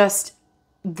 It's just,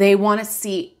 they want to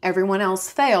see everyone else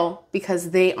fail because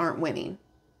they aren't winning.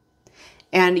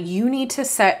 And you need to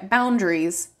set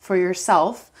boundaries for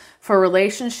yourself, for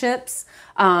relationships,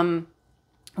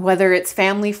 whether it's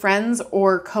family, friends,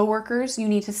 or coworkers. You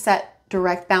need to set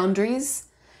direct boundaries.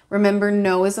 Remember,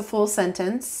 no is a full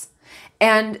sentence.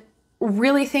 And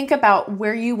really think about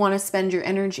where you want to spend your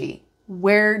energy.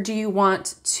 Where do you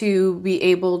want to be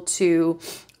able to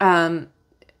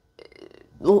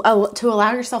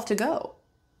allow yourself to go,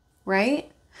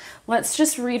 right? Let's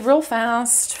just read real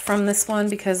fast from this one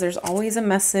because there's always a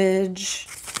message.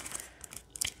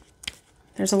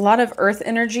 There's a lot of earth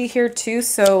energy here too,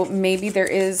 so maybe there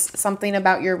is something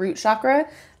about your root chakra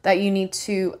that you need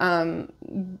to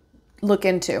look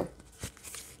into.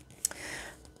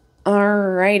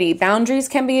 Alrighty, boundaries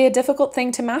can be a difficult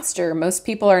thing to master. Most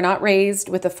people are not raised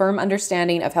with a firm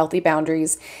understanding of healthy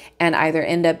boundaries and either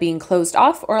end up being closed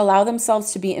off or allow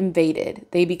themselves to be invaded.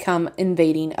 They become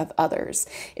invading of others.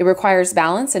 It requires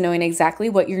balance and knowing exactly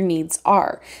what your needs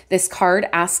are. This card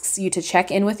asks you to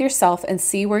check in with yourself and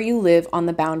see where you live on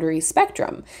the boundary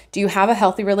spectrum. Do you have a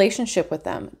healthy relationship with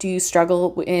them? Do you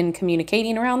struggle in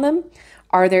communicating around them?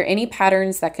 Are there any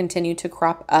patterns that continue to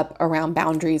crop up around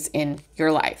boundaries in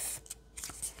your life?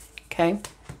 Okay.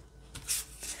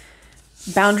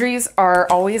 Boundaries are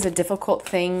always a difficult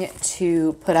thing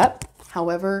to put up.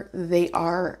 However, they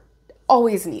are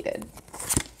always needed.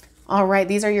 All right,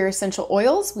 these are your essential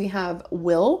oils. We have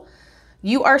will.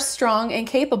 You are strong and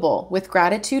capable. With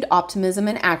gratitude, optimism,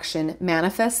 and action,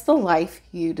 manifest the life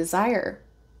you desire.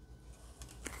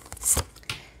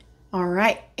 All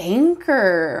right,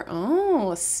 anchor.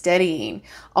 Oh, steadying.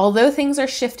 Although things are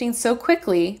shifting so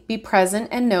quickly, be present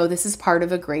and know this is part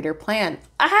of a greater plan.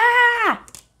 Ah!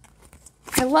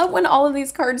 I love when all of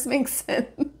these cards make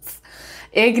sense.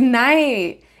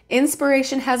 Ignite.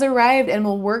 Inspiration has arrived and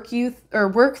will work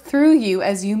through you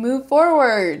as you move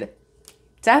forward.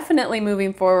 Definitely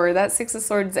moving forward. That Six of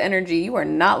Swords energy. You are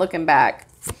not looking back.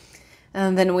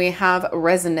 And then we have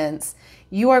resonance.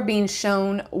 You are being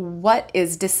shown what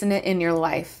is dissonant in your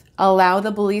life. Allow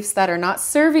the beliefs that are not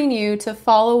serving you to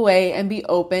fall away and be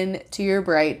open to your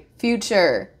bright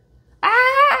future.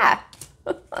 Ah!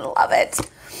 I love it.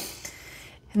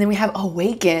 And then we have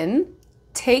awaken.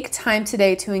 Take time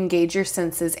today to engage your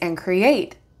senses and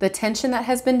create. The tension that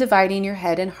has been dividing your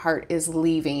head and heart is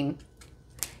leaving.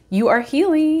 You are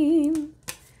healing.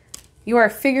 You are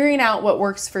figuring out what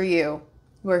works for you.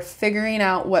 You are figuring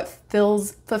out what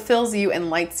fulfills you and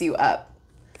lights you up.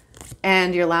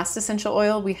 And your last essential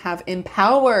oil, we have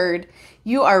empowered.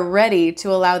 You are ready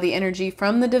to allow the energy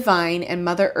from the divine and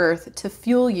Mother Earth to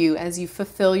fuel you as you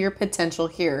fulfill your potential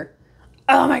here.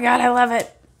 Oh my God, I love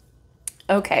it.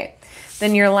 Okay,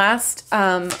 then your last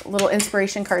little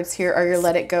inspiration cards here are your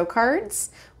Let It Go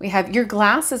cards. We have your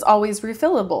glass is always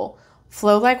refillable.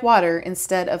 Flow like water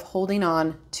instead of holding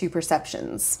on to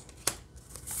perceptions.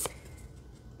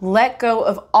 Let go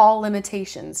of all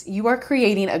limitations. You are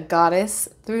creating a goddess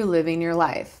through living your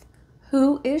life.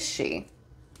 Who is she?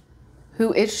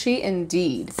 Who is she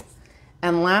indeed?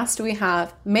 And last we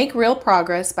have make real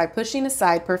progress by pushing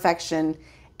aside perfection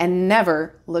and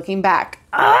never looking back.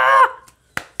 Ah!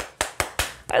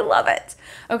 I love it.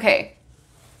 Okay.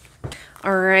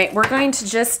 All right. We're going to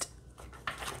just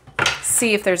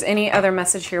see if there's any other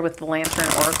message here with the Lantern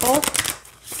Oracle.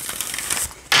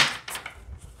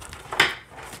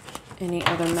 Any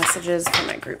other messages for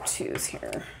my group 2s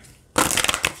here?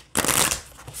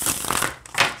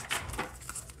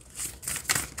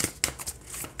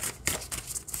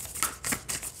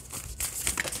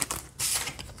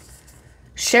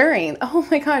 Sharing. Oh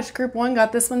my gosh, group 1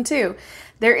 got this one too.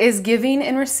 There is giving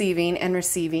and receiving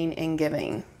and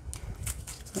giving.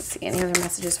 Let's see, any other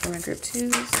messages for my group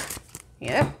 2s?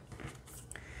 Yep.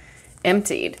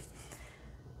 Emptied.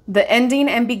 The ending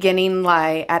and beginning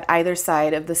lie at either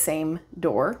side of the same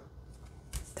door.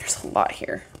 There's a lot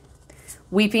here.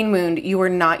 Weeping wound. You are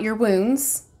not your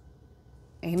wounds.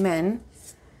 Amen.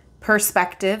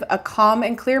 Perspective. A calm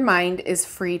and clear mind is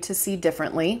free to see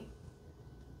differently.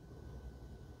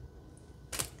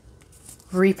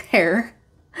 Repair.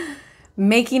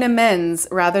 Making amends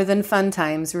rather than fun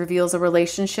times reveals a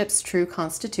relationship's true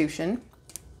constitution.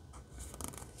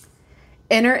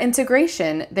 Inner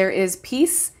integration. There is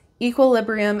peace,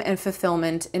 equilibrium, and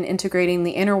fulfillment in integrating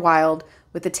the inner wild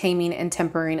with the taming and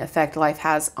tempering effect life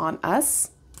has on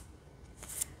us.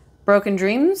 Broken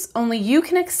dreams. Only you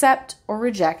can accept or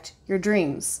reject your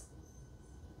dreams.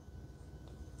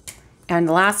 And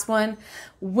the last one,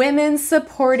 women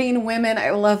supporting women. I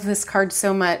love this card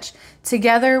so much.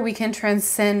 Together we can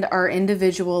transcend our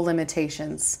individual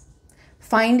limitations.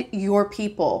 Find your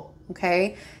people,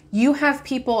 okay? You have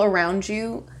people around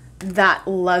you that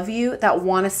love you, that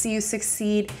want to see you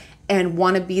succeed and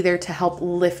want to be there to help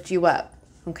lift you up,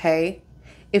 okay?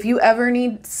 If you ever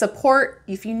need support,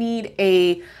 if you need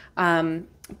a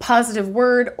positive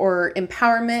word or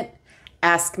empowerment,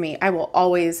 ask me. I will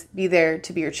always be there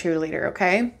to be your cheerleader,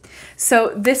 okay?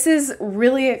 So this is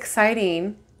really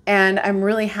exciting and I'm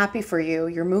really happy for you.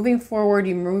 You're moving forward,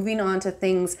 you're moving on to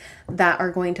things that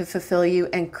are going to fulfill you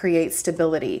and create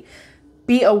stability.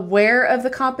 Be aware of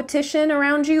the competition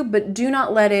around you, but do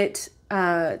not let it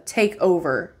take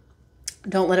over.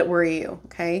 Don't let it worry you,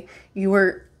 okay? You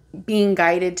are being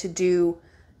guided to do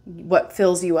what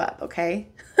fills you up, okay?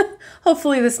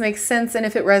 Hopefully this makes sense, and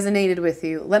if it resonated with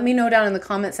you, let me know down in the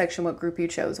comment section what group you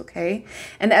chose, okay?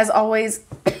 And as always,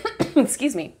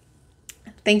 excuse me,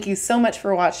 thank you so much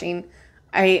for watching.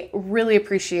 I really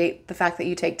appreciate the fact that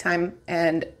you take time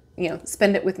and,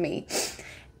 spend it with me.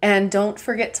 And don't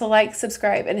forget to like,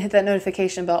 subscribe, and hit that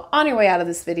notification bell on your way out of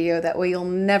this video. That way you'll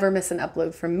never miss an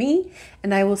upload from me,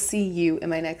 and I will see you in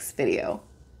my next video.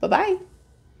 Bye-bye.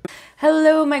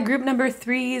 Hello, my group number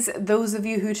 3s, those of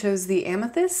you who chose the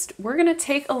Amethyst. We're going to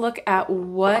take a look at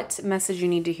what message you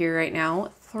need to hear right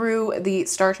now through the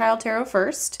Star Child Tarot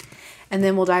first, and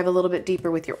then we'll dive a little bit deeper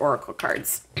with your Oracle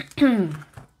cards.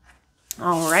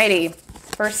 Alrighty,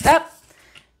 first up,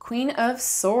 Queen of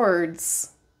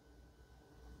Swords.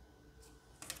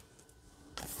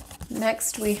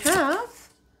 Next we have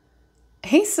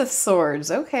Ace of Swords,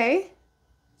 okay.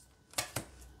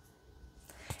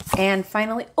 And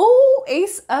finally, oh,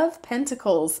 Ace of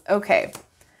Pentacles. Okay,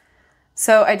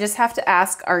 so I just have to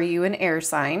ask, are you an air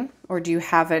sign? Or do you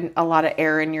have a lot of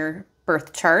air in your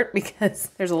birth chart? Because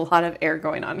there's a lot of air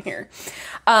going on here.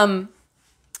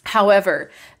 However,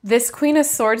 this Queen of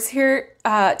Swords here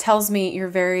tells me you're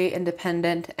very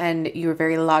independent and you're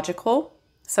very logical.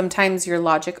 Sometimes your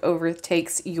logic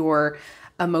overtakes your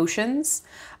emotions.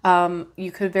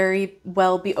 You could very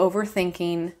well be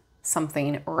overthinking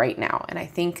something right now. And I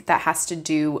think that has to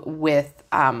do with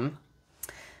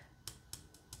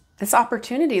this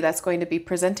opportunity that's going to be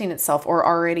presenting itself or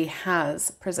already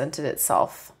has presented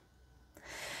itself.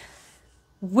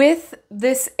 With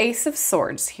this Ace of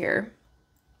Swords here,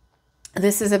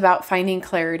 this is about finding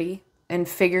clarity and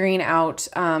figuring out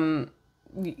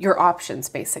your options,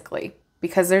 basically,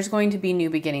 because there's going to be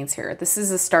new beginnings here. This is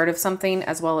the start of something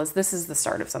as well as this is the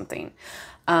start of something.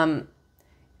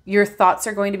 Your thoughts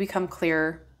are going to become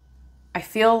clear. I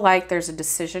feel like there's a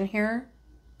decision here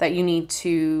that you need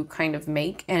to kind of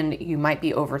make, and you might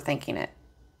be overthinking it.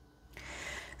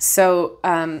 So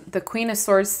the Queen of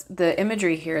Swords, the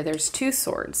imagery here, there's 2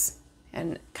 swords,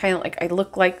 and kind of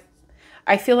like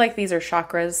I feel like these are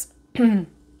chakras.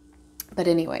 But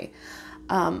anyway,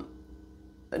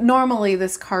 normally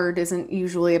this card isn't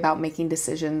usually about making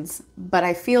decisions, but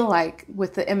I feel like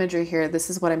with the imagery here, this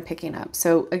is what I'm picking up.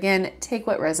 So again, take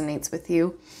what resonates with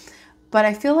you. But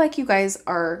I feel like you guys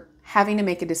are having to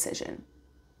make a decision.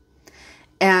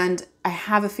 And I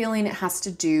have a feeling it has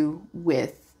to do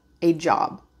with a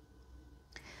job,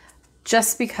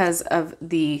 just because of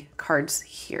the cards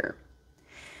here.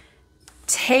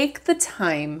 Take the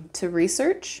time to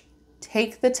research.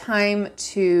 Take the time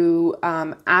to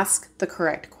ask the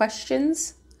correct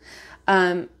questions,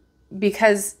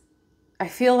 because I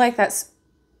feel like that's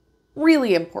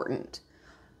really important.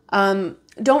 Don't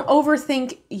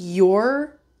overthink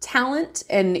your talent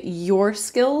and your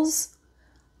skills,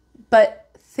 but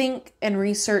think and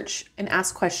research and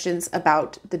ask questions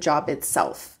about the job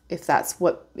itself, if that's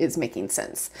what is making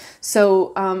sense.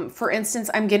 So, for instance,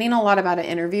 I'm getting a lot about an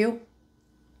interview.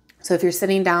 So if you're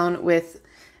sitting down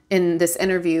in this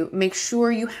interview, make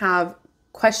sure you have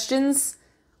questions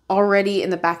already in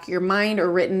the back of your mind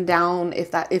or written down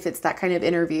if it's that kind of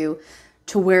interview,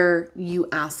 to where you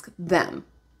ask them.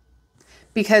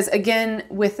 Because again,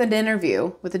 with a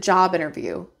job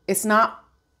interview, it's not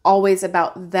always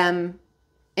about them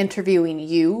interviewing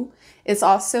you. It's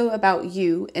also about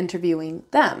you interviewing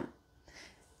them.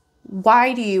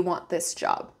 Why do you want this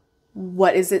job?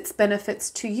 What is its benefits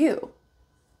to you?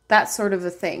 That sort of a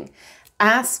thing.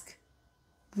 Ask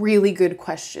really good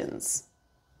questions.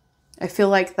 I feel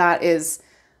like that is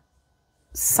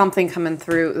something coming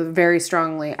through very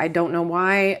strongly. I don't know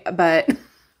why, but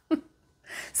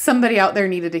somebody out there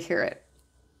needed to hear it.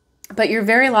 But you're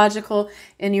very logical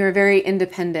and you're very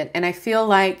independent. And I feel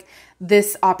like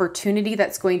this opportunity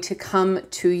that's going to come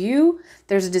to you,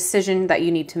 there's a decision that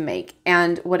you need to make.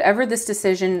 And whatever this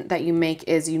decision that you make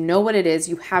is, you know what it is,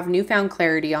 you have newfound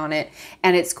clarity on it,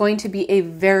 and it's going to be a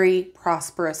very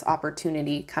prosperous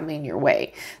opportunity coming your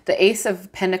way. The Ace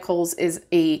of Pentacles is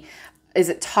a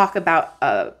talk about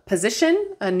a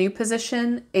position, a new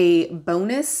position, a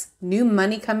bonus, new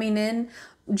money coming in,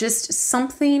 just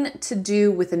something to do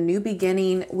with a new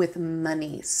beginning with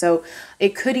money. So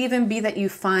it could even be that you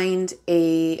find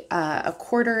a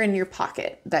quarter in your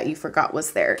pocket that you forgot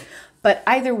was there. But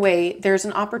either way, there's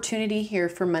an opportunity here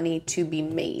for money to be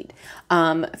made,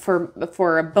 for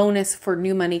a bonus, for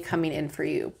new money coming in for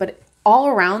you. But all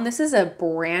around, this is a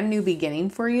brand new beginning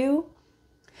for you.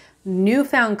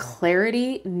 Newfound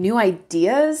clarity, new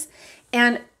ideas.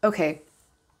 And okay,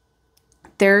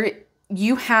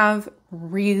 you have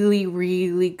really,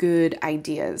 really good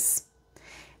ideas,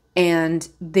 and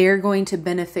they're going to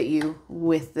benefit you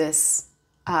with this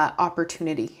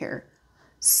opportunity here.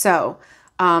 So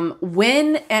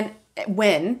when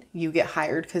you get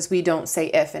hired, because we don't say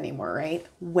if anymore, right?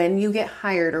 When you get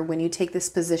hired or when you take this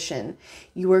position,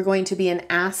 you are going to be an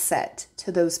asset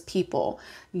to those people.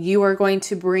 You are going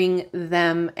to bring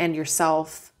them and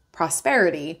yourself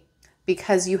prosperity,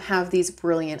 because you have these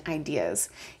brilliant ideas.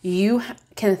 You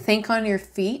can think on your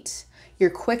feet, you're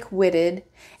quick-witted,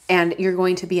 and you're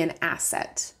going to be an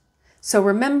asset. So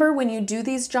remember, when you do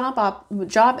these job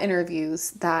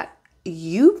interviews, that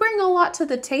you bring a lot to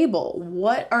the table.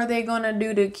 What are they going to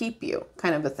do to keep you,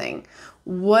 kind of a thing?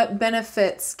 What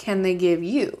benefits can they give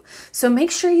you? So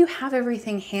make sure you have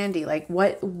everything handy. Like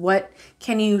what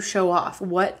can you show off?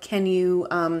 What can you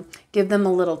give them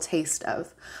a little taste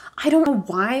of? I don't know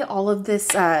why all of this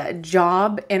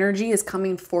job energy is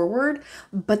coming forward,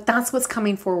 but that's what's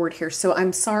coming forward here. So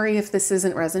I'm sorry if this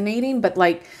isn't resonating, but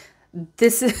like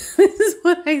this is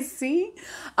what I see.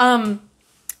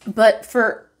 But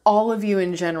for all of you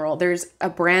in general, there's a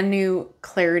brand new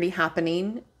clarity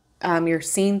happening. You're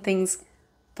seeing things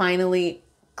finally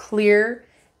clear,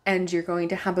 and you're going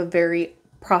to have a very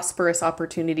prosperous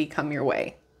opportunity come your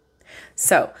way.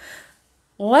 So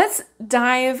let's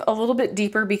dive a little bit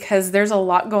deeper, because there's a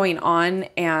lot going on,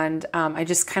 and I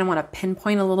just kind of want to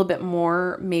pinpoint a little bit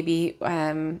more, maybe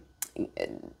a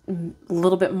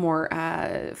little bit more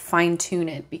fine tune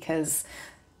it, because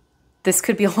this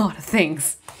could be a lot of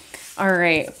things. All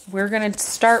right, we're going to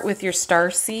start with your star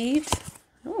seed.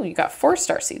 Oh, you got 4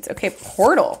 star seeds. Okay,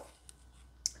 portal.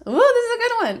 Oh, this is a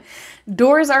good one.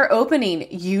 Doors are opening.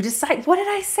 You decide. What did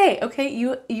I say? Okay,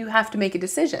 you have to make a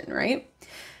decision, right?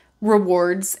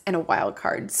 Rewards and a wild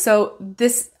card. So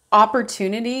this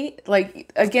opportunity,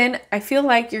 like, again, I feel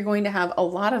like you're going to have a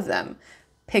lot of them.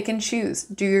 Pick and choose.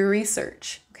 Do your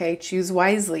research. Okay, choose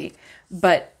wisely.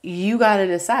 But you got to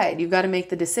decide. You've got to make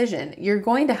the decision. You're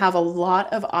going to have a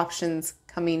lot of options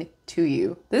coming to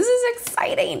you. This is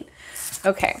exciting.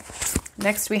 Okay,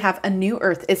 next we have a new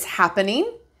earth. It's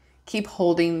happening. Keep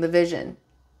holding the vision.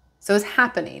 So it's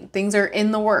happening. Things are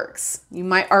in the works. You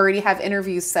might already have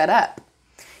interviews set up.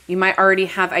 You might already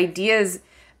have ideas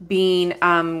being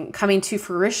coming to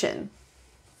fruition.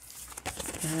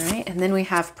 All right, and then we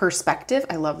have perspective.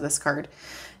 I love this card.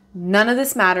 None of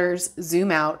this matters.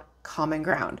 Zoom out. Common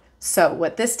ground. So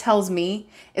what this tells me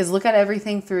is look at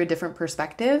everything through a different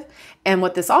perspective. And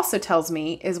what this also tells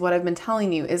me is what I've been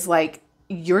telling you is like,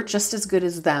 you're just as good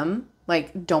as them.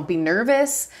 Like, don't be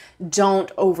nervous.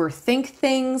 Don't overthink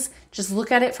things. Just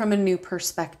look at it from a new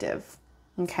perspective.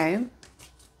 Okay.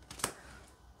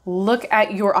 Look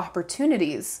at your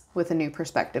opportunities with a new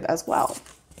perspective as well.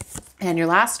 And your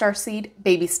last starseed,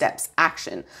 baby steps,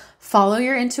 action. Follow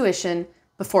your intuition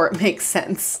before it makes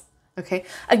sense. Okay.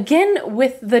 Again,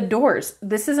 with the doors,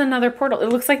 this is another portal. It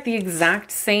looks like the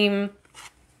exact same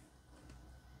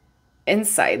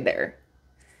inside there.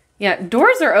 Yeah.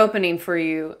 Doors are opening for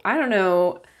you. I don't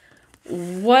know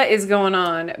what is going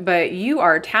on, but you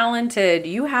are talented.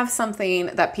 You have something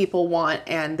that people want,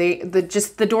 and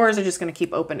the doors are just going to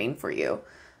keep opening for you.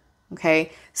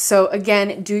 Okay. So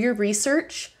again, do your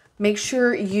research. Make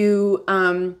sure you,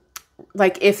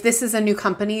 like if this is a new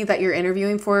company that you're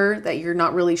interviewing for, that you're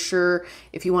not really sure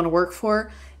if you want to work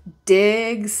for,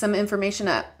 dig some information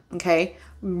up, okay?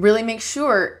 Really make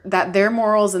sure that their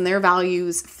morals and their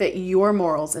values fit your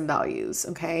morals and values,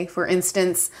 okay? For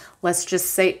instance, let's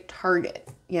just say Target,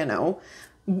 you know,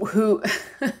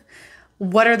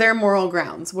 what are their moral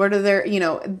grounds? What are their, you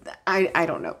know, I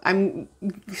don't know. I'm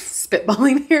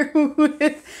spitballing here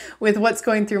with what's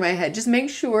going through my head. Just make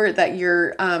sure that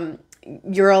you're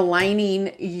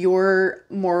aligning your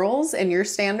morals and your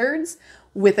standards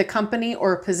with a company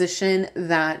or a position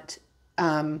that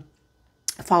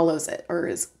follows it or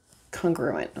is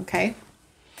congruent, okay?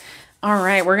 All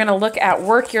right, we're going to look at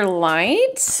work your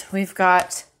light. We've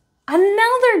got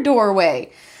another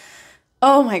doorway.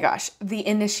 Oh my gosh, the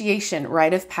initiation,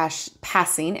 rite of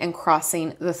passing and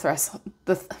crossing the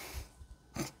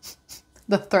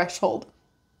threshold.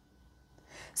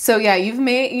 So yeah, you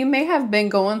may have been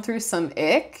going through some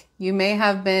ick. You may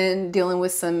have been dealing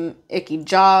with some icky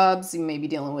jobs. You may be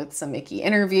dealing with some icky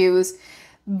interviews,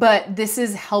 but this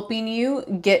is helping you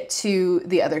get to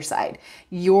the other side.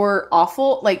 You're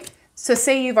awful. Like, so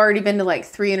say you've already been to like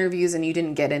 3 interviews and you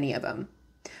didn't get any of them.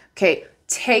 Okay.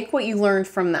 Take what you learned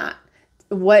from that.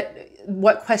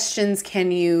 What questions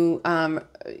can you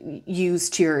use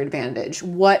to your advantage?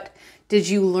 What did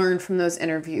you learn from those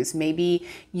interviews? Maybe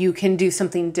you can do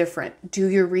something different. Do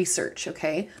your research,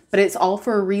 okay? But it's all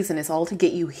for a reason. It's all to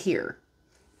get you here.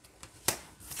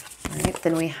 All right,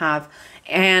 then we have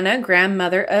Anna,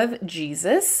 grandmother of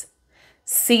Jesus,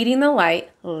 seeding the light,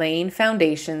 laying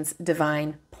foundations,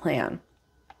 divine plan.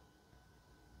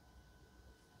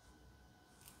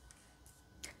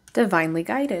 Divinely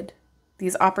guided.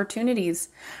 These opportunities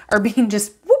are being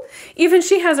just, whoop, even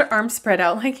she has her arms spread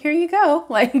out. Like, here you go.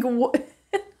 Like,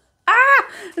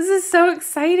 this is so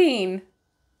exciting.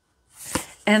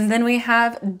 And then we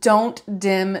have don't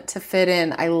dim to fit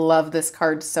in. I love this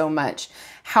card so much.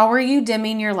 How are you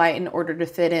dimming your light in order to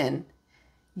fit in?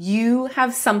 You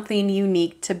have something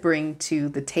unique to bring to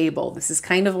the table. This is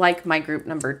kind of like my group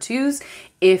number 2s.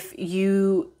 If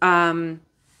you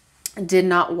did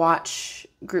not watch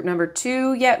group number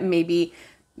 2 yet, maybe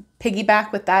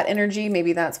piggyback with that energy.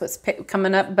 Maybe that's what's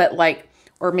coming up, but like,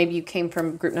 or maybe you came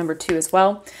from group number 2 as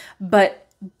well, but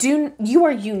you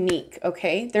are unique.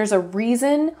 Okay. There's a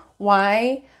reason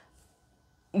why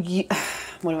you,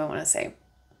 what do I want to say?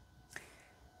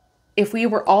 If we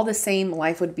were all the same,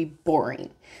 life would be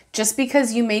boring. Just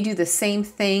because you may do the same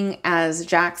thing as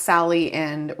Jack, Sally,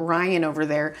 and Ryan over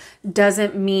there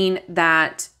doesn't mean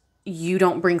that you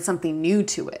don't bring something new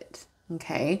to it.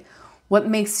 Okay. What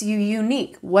makes you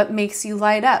unique? What makes you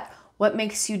light up? What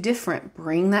makes you different?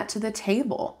 Bring that to the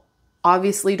table.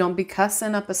 Obviously, don't be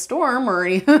cussing up a storm or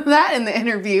any of that in the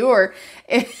interview,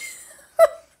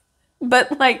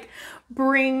 but like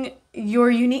bring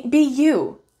your unique, be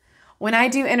you. When I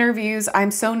do interviews,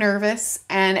 I'm so nervous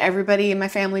and everybody in my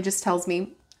family just tells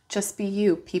me, just be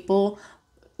you. People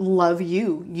love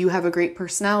you. You have a great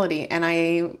personality. And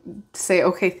I say,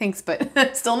 okay, thanks, but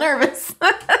I'm still nervous.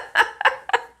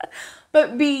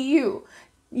 But be you.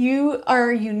 You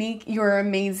are unique. You're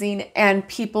amazing. And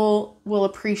people will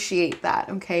appreciate that.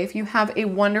 Okay. If you have a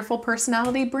wonderful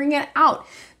personality, bring it out.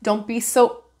 Don't be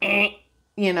so,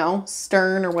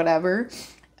 stern or whatever.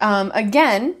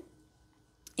 Again,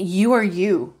 you are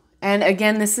you. And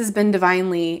again, this has been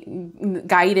divinely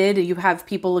guided. You have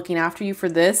people looking after you for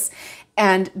this,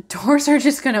 and doors are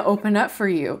just going to open up for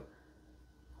you.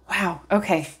 Wow.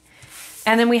 Okay.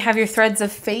 And then we have your threads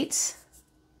of fate.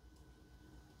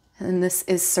 And this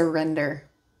is surrender.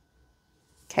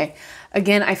 Okay.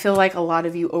 Again, I feel like a lot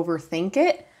of you overthink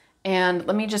it. And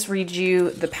let me just read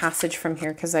you the passage from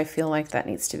here because I feel like that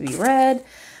needs to be read.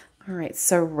 All right.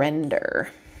 Surrender.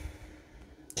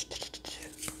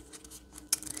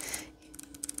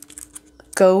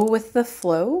 Go with the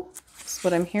flow. That's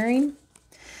what I'm hearing.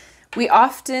 We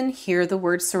often hear the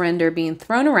word surrender being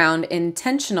thrown around in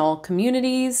intentional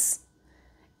communities,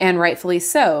 and rightfully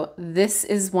so. This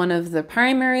is one of the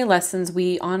primary lessons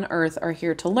we on earth are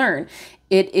here to learn.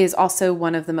 It is also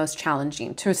one of the most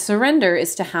challenging. To surrender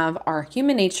is to have our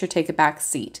human nature take a back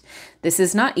seat. This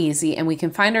is not easy, and we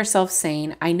can find ourselves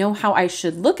saying, I know how I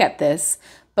should look at this,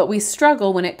 but we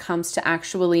struggle when it comes to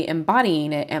actually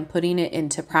embodying it and putting it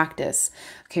into practice.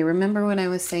 Okay, remember when I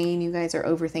was saying you guys are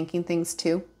overthinking things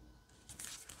too?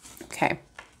 Okay.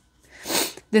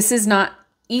 This is not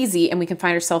easy, and we can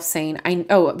find ourselves saying,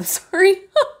 sorry.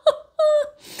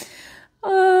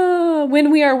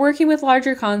 When we are working with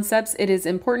larger concepts, it is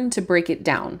important to break it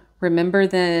down. Remember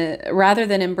rather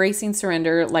than embracing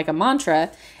surrender like a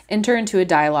mantra, enter into a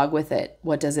dialogue with it.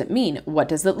 What does it mean? What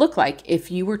does it look like?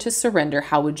 If you were to surrender,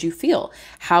 how would you feel?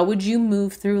 How would you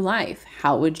move through life?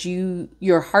 How would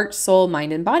your heart, soul,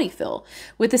 mind, and body feel?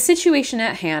 With the situation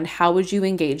at hand, how would you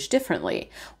engage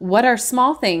differently? What are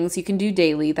small things you can do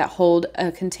daily that hold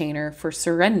a container for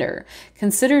surrender?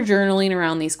 Consider journaling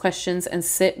around these questions and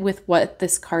sit with what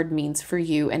this card means for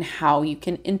you and how you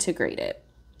can integrate it.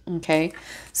 Okay,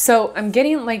 so I'm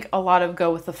getting like a lot of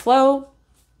go with the flow.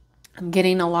 I'm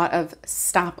getting a lot of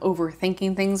stop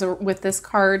overthinking things with this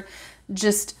card.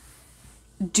 Just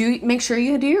make sure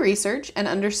you do your research and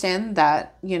understand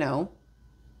that, you know,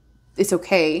 it's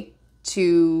okay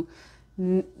to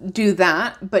do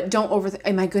that, but don't overthink.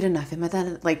 Am I good enough? Am I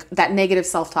that, like that negative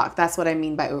self-talk? That's what I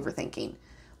mean by overthinking.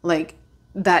 Like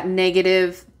that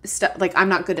negative stuff, like I'm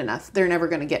not good enough. They're never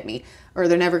going to get me, or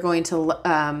they're never going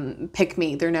to pick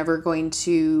me. They're never going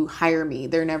to hire me.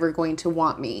 They're never going to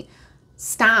want me.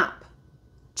 Stop.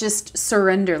 Just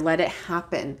surrender. Let it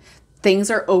happen.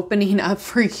 Things are opening up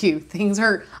for you. Things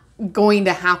are going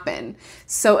to happen.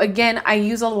 So again, I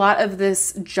use a lot of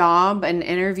this job and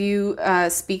interview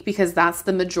speak because that's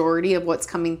the majority of what's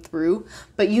coming through.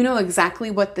 But you know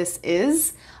exactly what this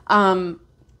is.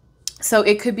 So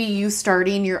it could be you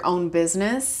starting your own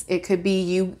business. It could be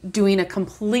you doing a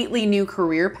completely new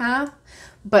career path.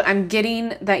 But I'm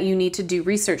getting that you need to do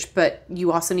research, but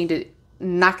you also need to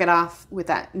knock it off with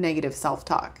that negative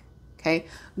self-talk. Okay?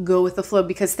 Go with the flow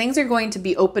because things are going to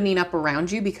be opening up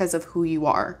around you because of who you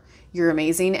are. You're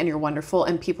amazing and you're wonderful,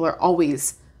 and people are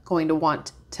always going to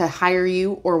want to hire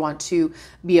you or want to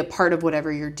be a part of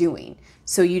whatever you're doing.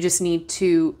 So you just need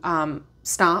to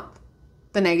stop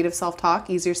the negative self-talk.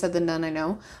 Easier said than done, I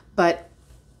know, but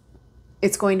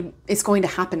it's going to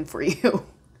happen for you.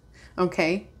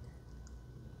 Okay?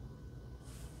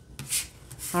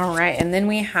 All right, and then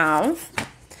we have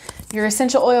your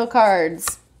essential oil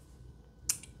cards.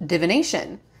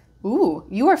 Divination. Ooh,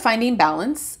 you are finding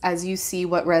balance as you see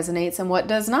what resonates and what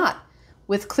does not.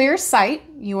 With clear sight,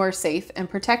 you are safe and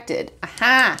protected.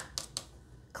 Aha!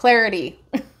 Clarity.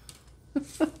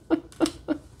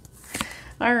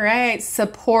 All right,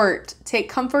 support. Take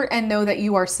comfort and know that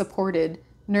you are supported.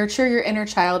 Nurture your inner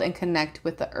child and connect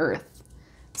with the earth.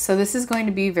 So this is going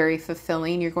to be very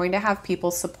fulfilling. You're going to have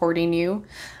people supporting you,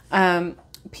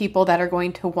 people that are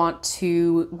going to want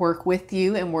to work with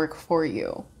you and work for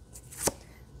you.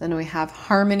 Then we have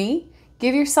harmony.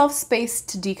 Give yourself space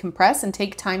to decompress and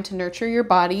take time to nurture your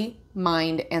body,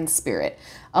 mind, and spirit.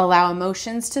 Allow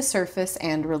emotions to surface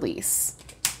and release.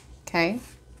 Okay.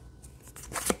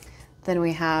 Then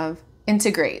we have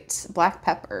integrate, black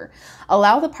pepper.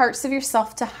 Allow the parts of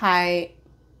yourself to hide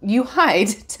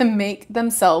to make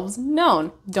themselves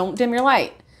known. Don't dim your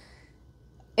light.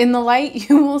 In the light,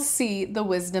 you will see the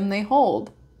wisdom they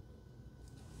hold.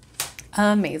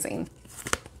 Amazing.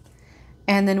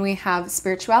 And then we have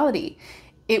spirituality.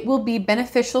 It will be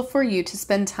beneficial for you to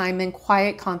spend time in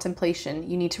quiet contemplation.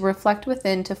 You need to reflect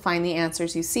within to find the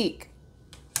answers you seek.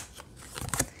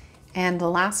 And the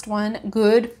last one,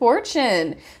 good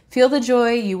fortune. Feel the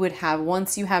joy you would have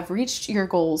once you have reached your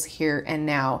goals here and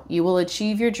now. You will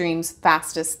achieve your dreams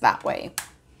fastest that way.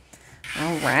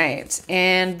 All right.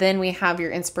 And then we have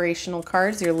your inspirational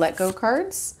cards, your let go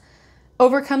cards.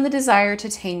 Overcome the desire to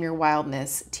tame your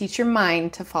wildness. Teach your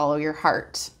mind to follow your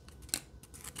heart.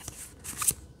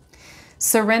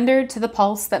 Surrender to the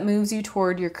pulse that moves you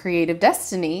toward your creative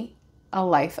destiny, a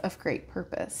life of great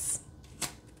purpose.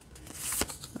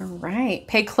 All right.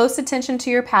 Pay close attention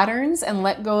to your patterns and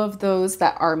let go of those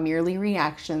that are merely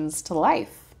reactions to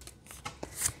life.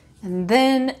 And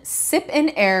then sip in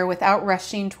air without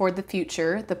rushing toward the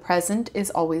future. The present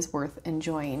is always worth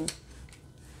enjoying.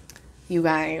 You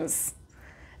guys,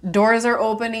 doors are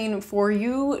opening for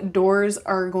you. Doors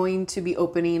are going to be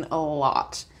opening a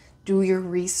lot. Do your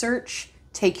research.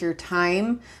 Take your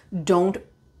time. Don't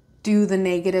do the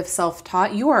negative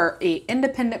self-taught. You are an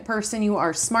independent person. You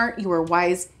are smart. You are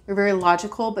wise. You're very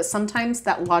logical. But sometimes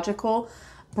that logical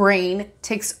brain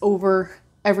takes over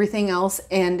everything else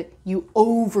and you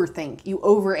overthink. You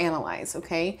overanalyze,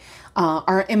 okay?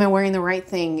 Am I wearing the right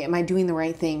thing? Am I doing the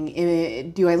right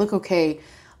thing? Do I look okay?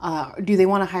 Do they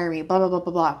want to hire me? Blah, blah, blah,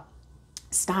 blah, blah.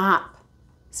 Stop.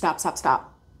 Stop, stop,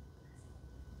 stop.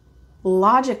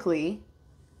 Logically,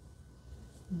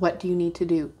 what do you need to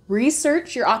do?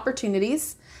 Research your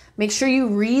opportunities. Make sure you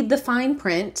read the fine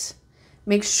print.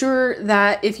 Make sure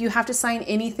that if you have to sign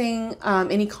anything,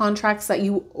 any contracts, that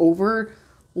you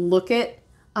overlook it.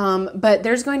 But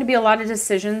there's going to be a lot of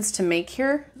decisions to make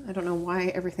here. I don't know why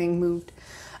everything moved.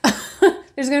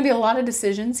 There's going to be a lot of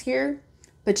decisions here,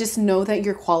 but just know that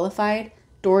you're qualified.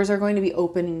 Doors are going to be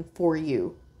opening for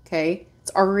you, okay? It's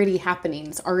already happening.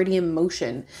 It's already in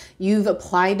motion. You've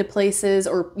applied to places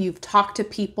or you've talked to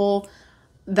people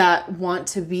that want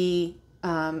to be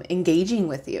engaging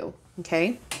with you,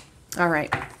 okay? All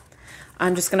right.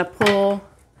 I'm just going to pull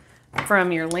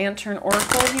from your Lantern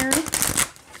Oracle here.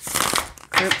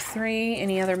 Group 3.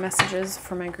 Any other messages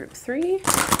for my group 3?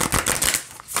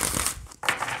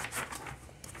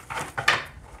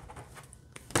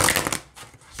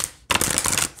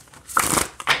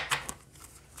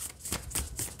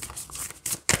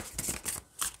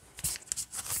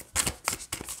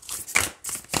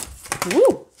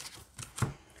 Woo!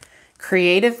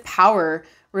 Creative power.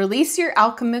 Release your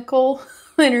alchemical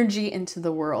energy into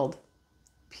the world.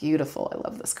 Beautiful. I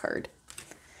love this card.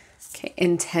 Okay,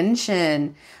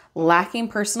 intention. Lacking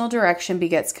personal direction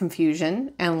begets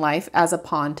confusion and life as a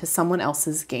pawn to someone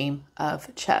else's game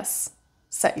of chess.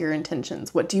 Set your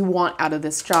intentions. What do you want out of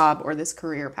this job or this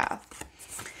career path?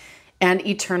 And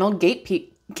eternal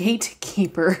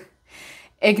gatekeeper.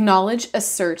 Acknowledge,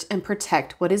 assert, and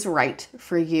protect what is right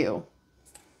for you.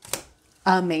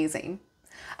 Amazing.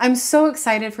 I'm so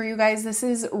excited for you guys. This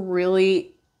is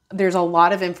really, there's a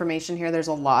lot of information here. There's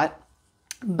a lot,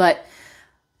 but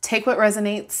take what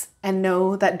resonates and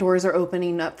know that doors are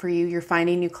opening up for you. You're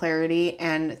finding new clarity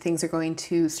and things are going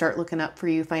to start looking up for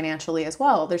you financially as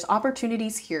well. There's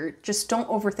opportunities here. Just don't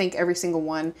overthink every single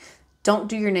one. Don't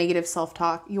do your negative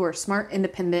self-talk. You are smart,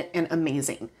 independent, and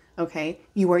amazing. Okay?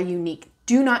 You are unique.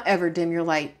 Do not ever dim your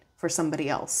light for somebody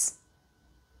else.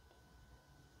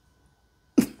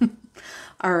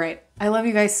 All right. I love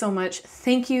you guys so much.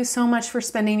 Thank you so much for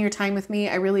spending your time with me.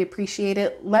 I really appreciate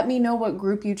it. Let me know what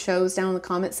group you chose down in the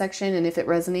comment section and if it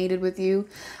resonated with you.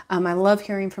 I love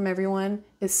hearing from everyone.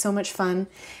 It's so much fun.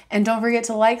 And don't forget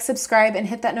to like, subscribe, and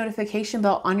hit that notification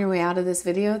bell on your way out of this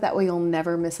video. That way you'll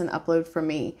never miss an upload from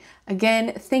me.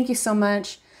 Again, thank you so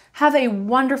much. Have a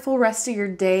wonderful rest of your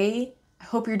day. I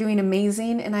hope you're doing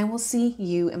amazing, and I will see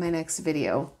you in my next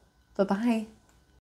video. Bye-bye.